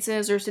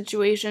experiences or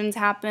situations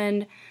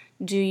happened?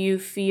 Do you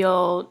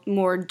feel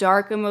more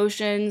dark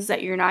emotions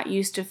that you're not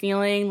used to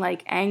feeling,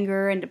 like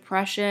anger and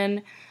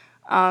depression?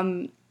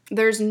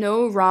 There's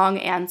no wrong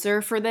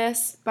answer for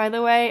this, by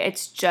the way.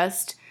 It's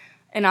just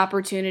an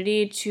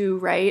opportunity to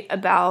write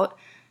about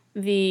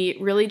the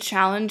really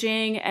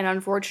challenging and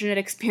unfortunate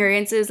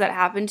experiences that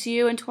happened to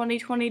you in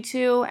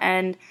 2022.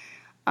 And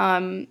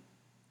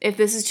if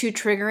this is too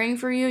triggering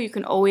for you, you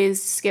can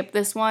always skip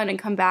this one and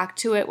come back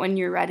to it when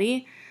you're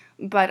ready.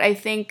 But I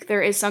think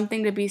there is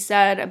something to be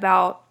said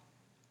about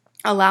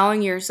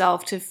allowing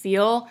yourself to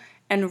feel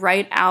and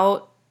write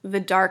out the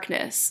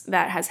darkness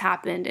that has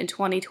happened in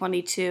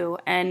 2022,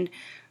 and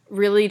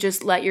really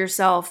just let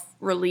yourself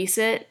release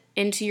it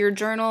into your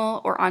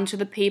journal or onto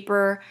the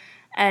paper,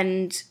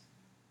 and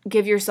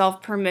give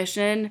yourself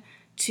permission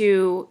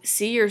to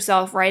see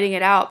yourself writing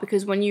it out.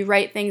 Because when you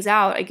write things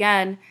out,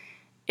 again,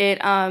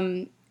 it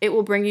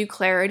will bring you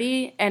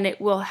clarity, and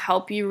it will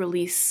help you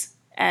release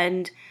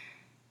and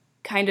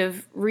kind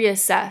of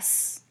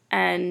reassess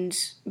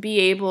and be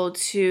able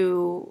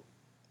to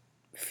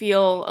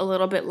feel a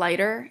little bit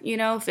lighter,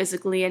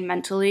 physically and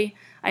mentally.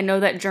 I know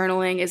that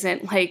journaling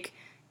isn't like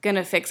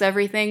gonna fix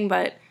everything,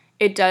 but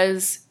it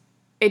does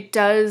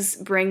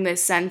bring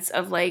this sense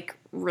of like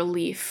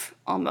relief,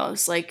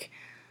 almost like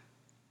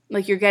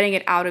you're getting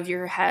it out of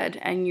your head,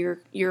 and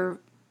you're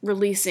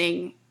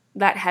releasing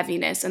that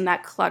heaviness and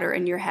that clutter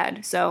in your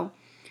head. So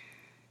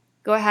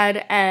go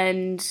ahead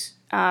and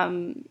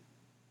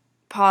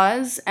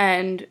pause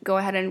and go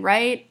ahead and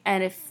write.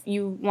 And if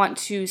you want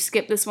to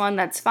skip this one,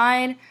 that's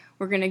fine.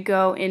 We're going to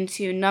go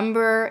into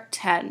number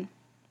 10.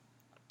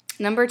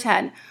 Number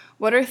 10,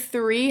 what are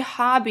 3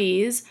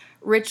 hobbies,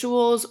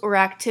 rituals, or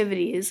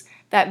activities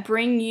that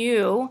bring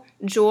you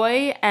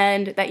joy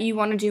and that you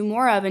want to do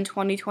more of in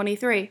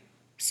 2023?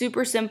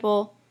 Super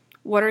simple.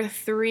 What are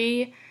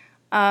 3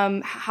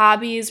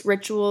 hobbies,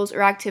 rituals,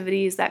 or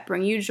activities that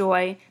bring you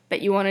joy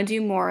that you want to do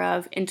more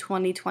of in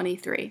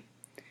 2023?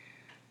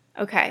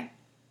 Okay.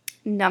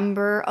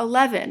 Number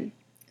 11,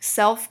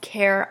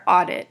 self-care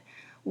audit.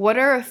 What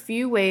are a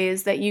few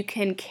ways that you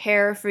can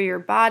care for your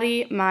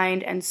body,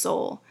 mind, and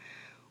soul?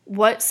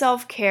 What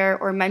self-care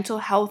or mental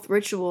health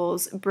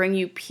rituals bring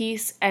you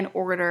peace and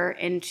order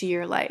into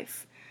your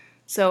life?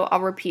 So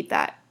I'll repeat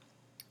that.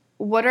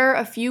 What are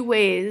a few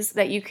ways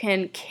that you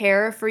can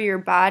care for your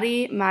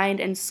body, mind,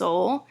 and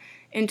soul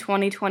in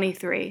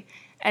 2023?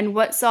 And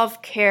what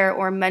self-care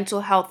or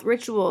mental health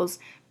rituals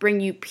bring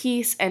you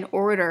peace and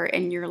order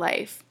in your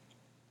life?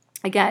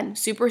 Again,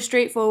 super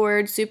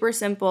straightforward, super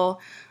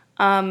simple.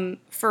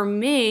 For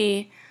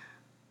me,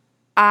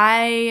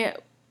 I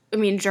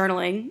mean,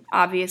 journaling,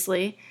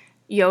 obviously,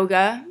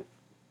 yoga,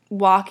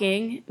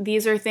 walking.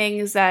 These are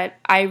things that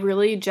I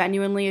really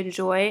genuinely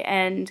enjoy,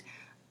 and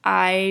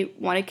I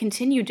want to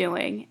continue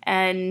doing.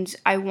 And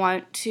I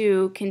want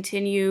to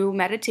continue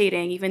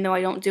meditating, even though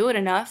I don't do it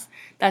enough.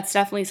 That's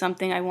definitely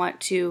something I want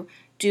to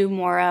do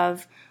more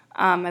of.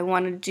 I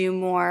want to do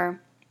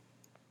more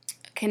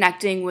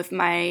connecting with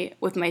my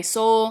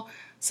soul,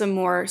 some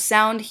more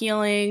sound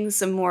healing,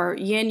 some more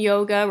yin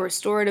yoga,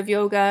 restorative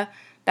yoga,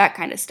 that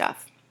kind of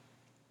stuff.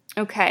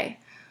 Okay,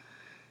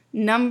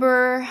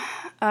 number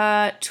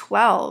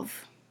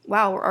 12.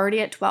 Wow, we're already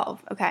at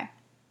 12. Okay.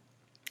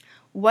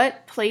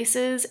 What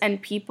places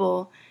and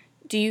people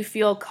do you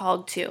feel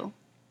called to?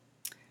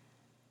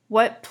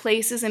 What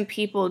places and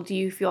people do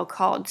you feel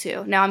called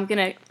to? Now I'm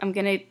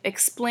gonna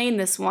explain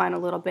this one a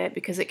little bit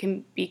because it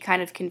can be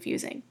kind of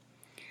confusing.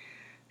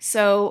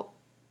 So,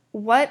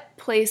 what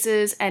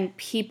places and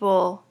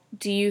people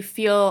do you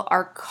feel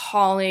are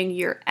calling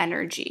your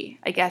energy?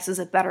 I guess is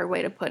a better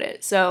way to put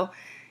it. So,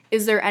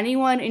 is there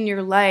anyone in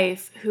your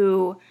life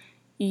who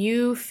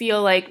you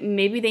feel like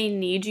maybe they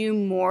need you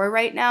more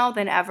right now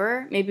than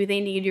ever? Maybe they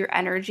need your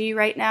energy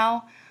right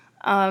now.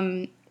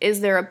 Is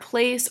there a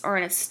place or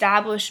an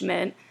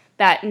establishment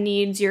that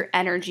needs your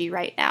energy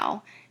right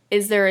now?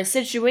 Is there a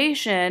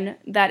situation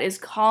that is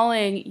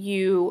calling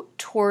you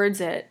towards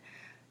it?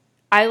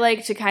 I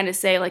like to kind of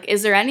say, like, are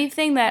there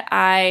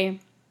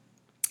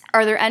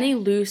any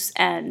loose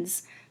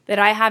ends that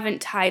I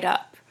haven't tied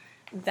up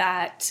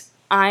that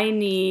I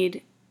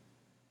need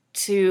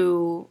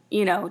to,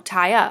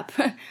 tie up?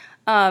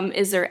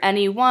 Is there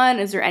anyone,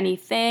 is there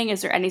anything,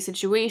 is there any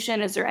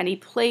situation, is there any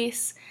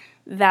place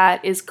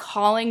that is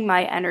calling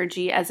my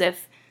energy as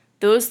if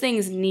those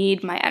things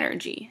need my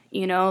energy,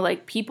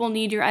 like people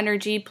need your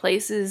energy,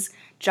 places,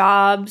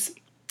 jobs.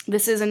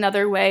 This is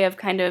another way of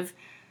kind of,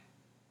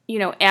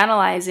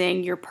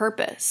 analyzing your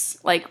purpose.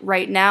 Like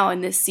right now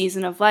in this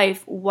season of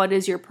life, what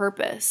is your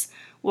purpose?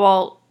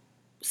 Well,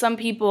 some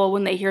people,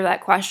 when they hear that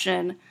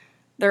question,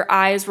 their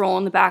eyes roll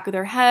in the back of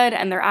their head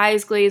and their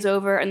eyes glaze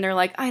over and they're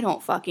like, I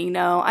don't fucking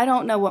know. I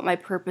don't know what my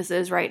purpose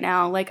is right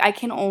now. Like I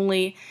can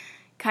only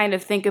kind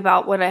of think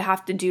about what I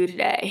have to do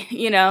today,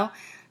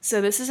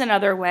 So this is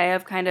another way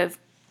of kind of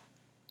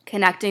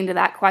connecting to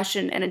that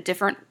question in a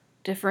different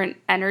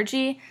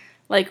energy.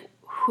 Like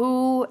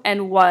who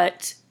and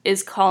what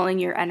is calling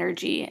your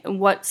energy, and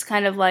what's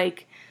kind of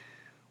like,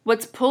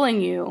 what's pulling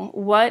you?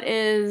 What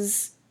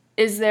is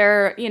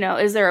there,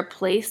 is there a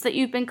place that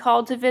you've been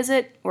called to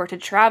visit or to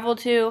travel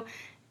to?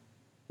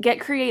 Get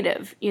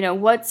creative.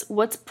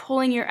 What's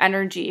pulling your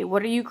energy?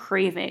 What are you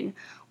craving?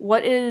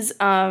 What's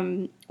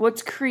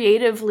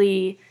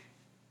creatively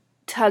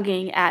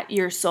tugging at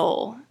your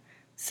soul?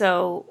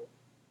 So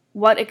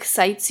what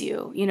excites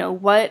you?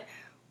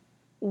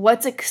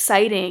 What's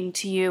exciting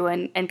to you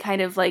and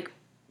kind of like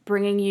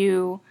bringing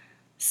you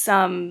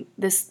some,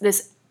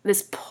 this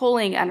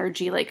pulling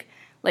energy, like,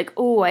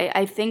 oh,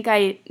 I think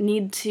I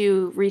need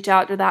to reach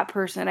out to that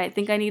person. I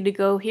think I need to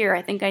go here.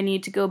 I think I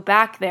need to go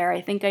back there.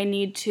 I think I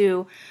need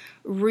to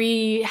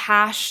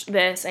rehash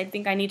this. I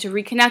think I need to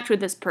reconnect with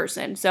this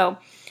person. So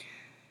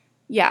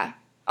yeah,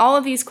 all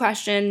of these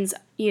questions,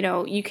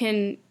 you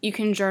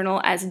can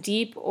journal as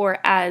deep or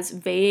as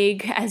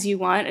vague as you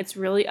want. It's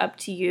really up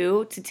to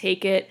you to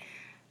take it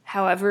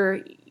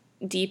however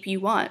deep you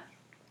want.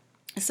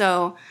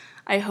 So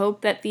I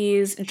hope that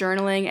these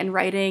journaling and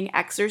writing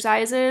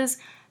exercises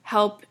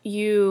help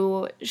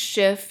you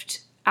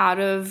shift out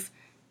of,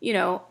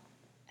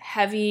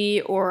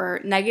 heavy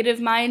or negative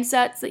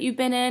mindsets that you've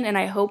been in. And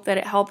I hope that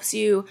it helps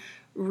you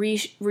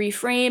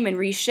reframe and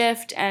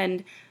reshift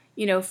and,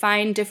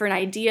 find different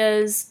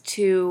ideas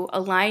to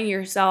align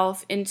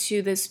yourself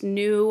into this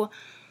new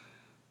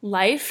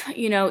life.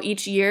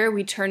 Each year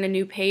we turn a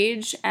new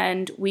page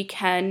and we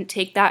can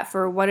take that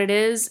for what it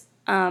is.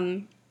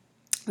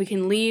 We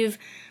can leave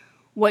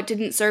what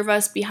didn't serve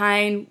us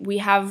behind. We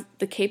have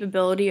the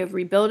capability of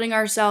rebuilding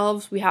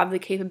ourselves. We have the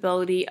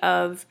capability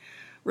of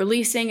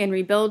releasing and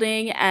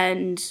rebuilding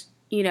and,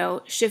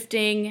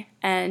 shifting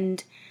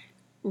and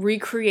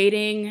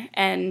recreating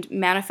and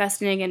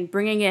manifesting and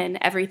bringing in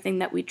everything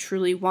that we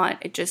truly want.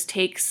 It just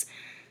takes,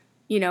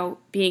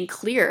 being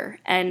clear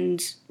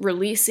and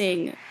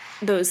releasing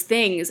those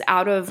things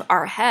out of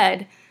our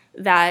head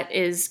that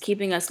is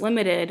keeping us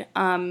limited.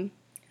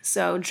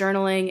 So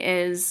journaling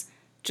is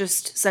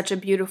just such a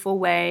beautiful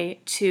way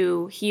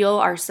to heal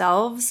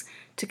ourselves,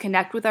 to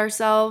connect with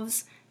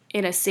ourselves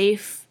in a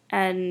safe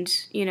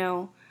and, in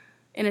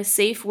a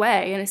safe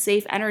way, in a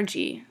safe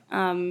energy.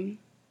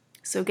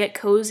 So get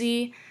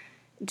cozy,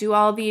 do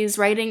all these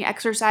writing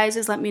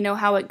exercises. Let me know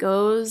how it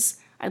goes.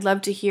 I'd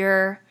love to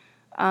hear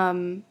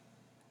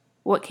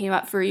what came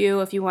up for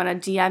you. If you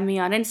want to DM me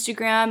on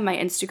Instagram, my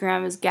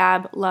Instagram is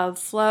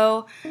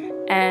GabLoveFlow.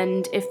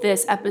 And if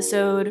this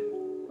episode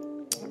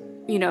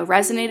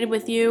resonated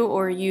with you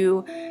or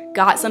you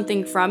got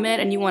something from it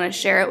and you want to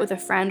share it with a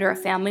friend or a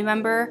family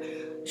member,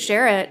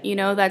 share it.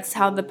 That's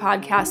how the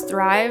podcast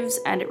thrives,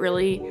 and it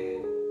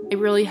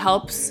really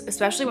helps,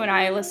 especially when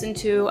I listen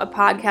to a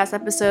podcast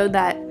episode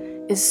that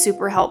is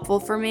super helpful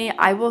for me.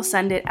 I will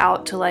send it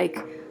out to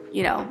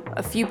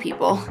a few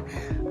people.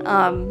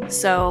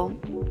 So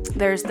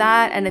there's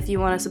that. And if you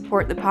want to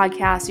support the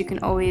podcast, you can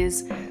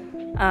always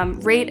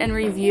rate and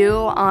review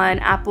on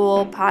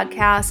Apple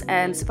Podcasts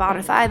and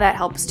Spotify. That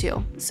helps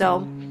too.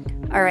 So,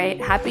 all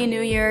right. Happy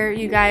New Year,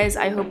 you guys.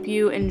 I hope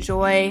you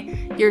enjoy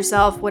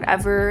yourself,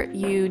 whatever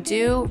you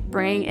do.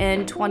 Bring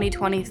in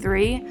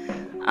 2023.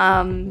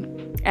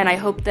 And I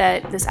hope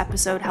that this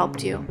episode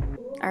helped you.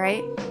 All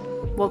right.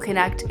 We'll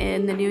connect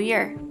in the new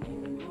year.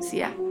 See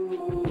ya.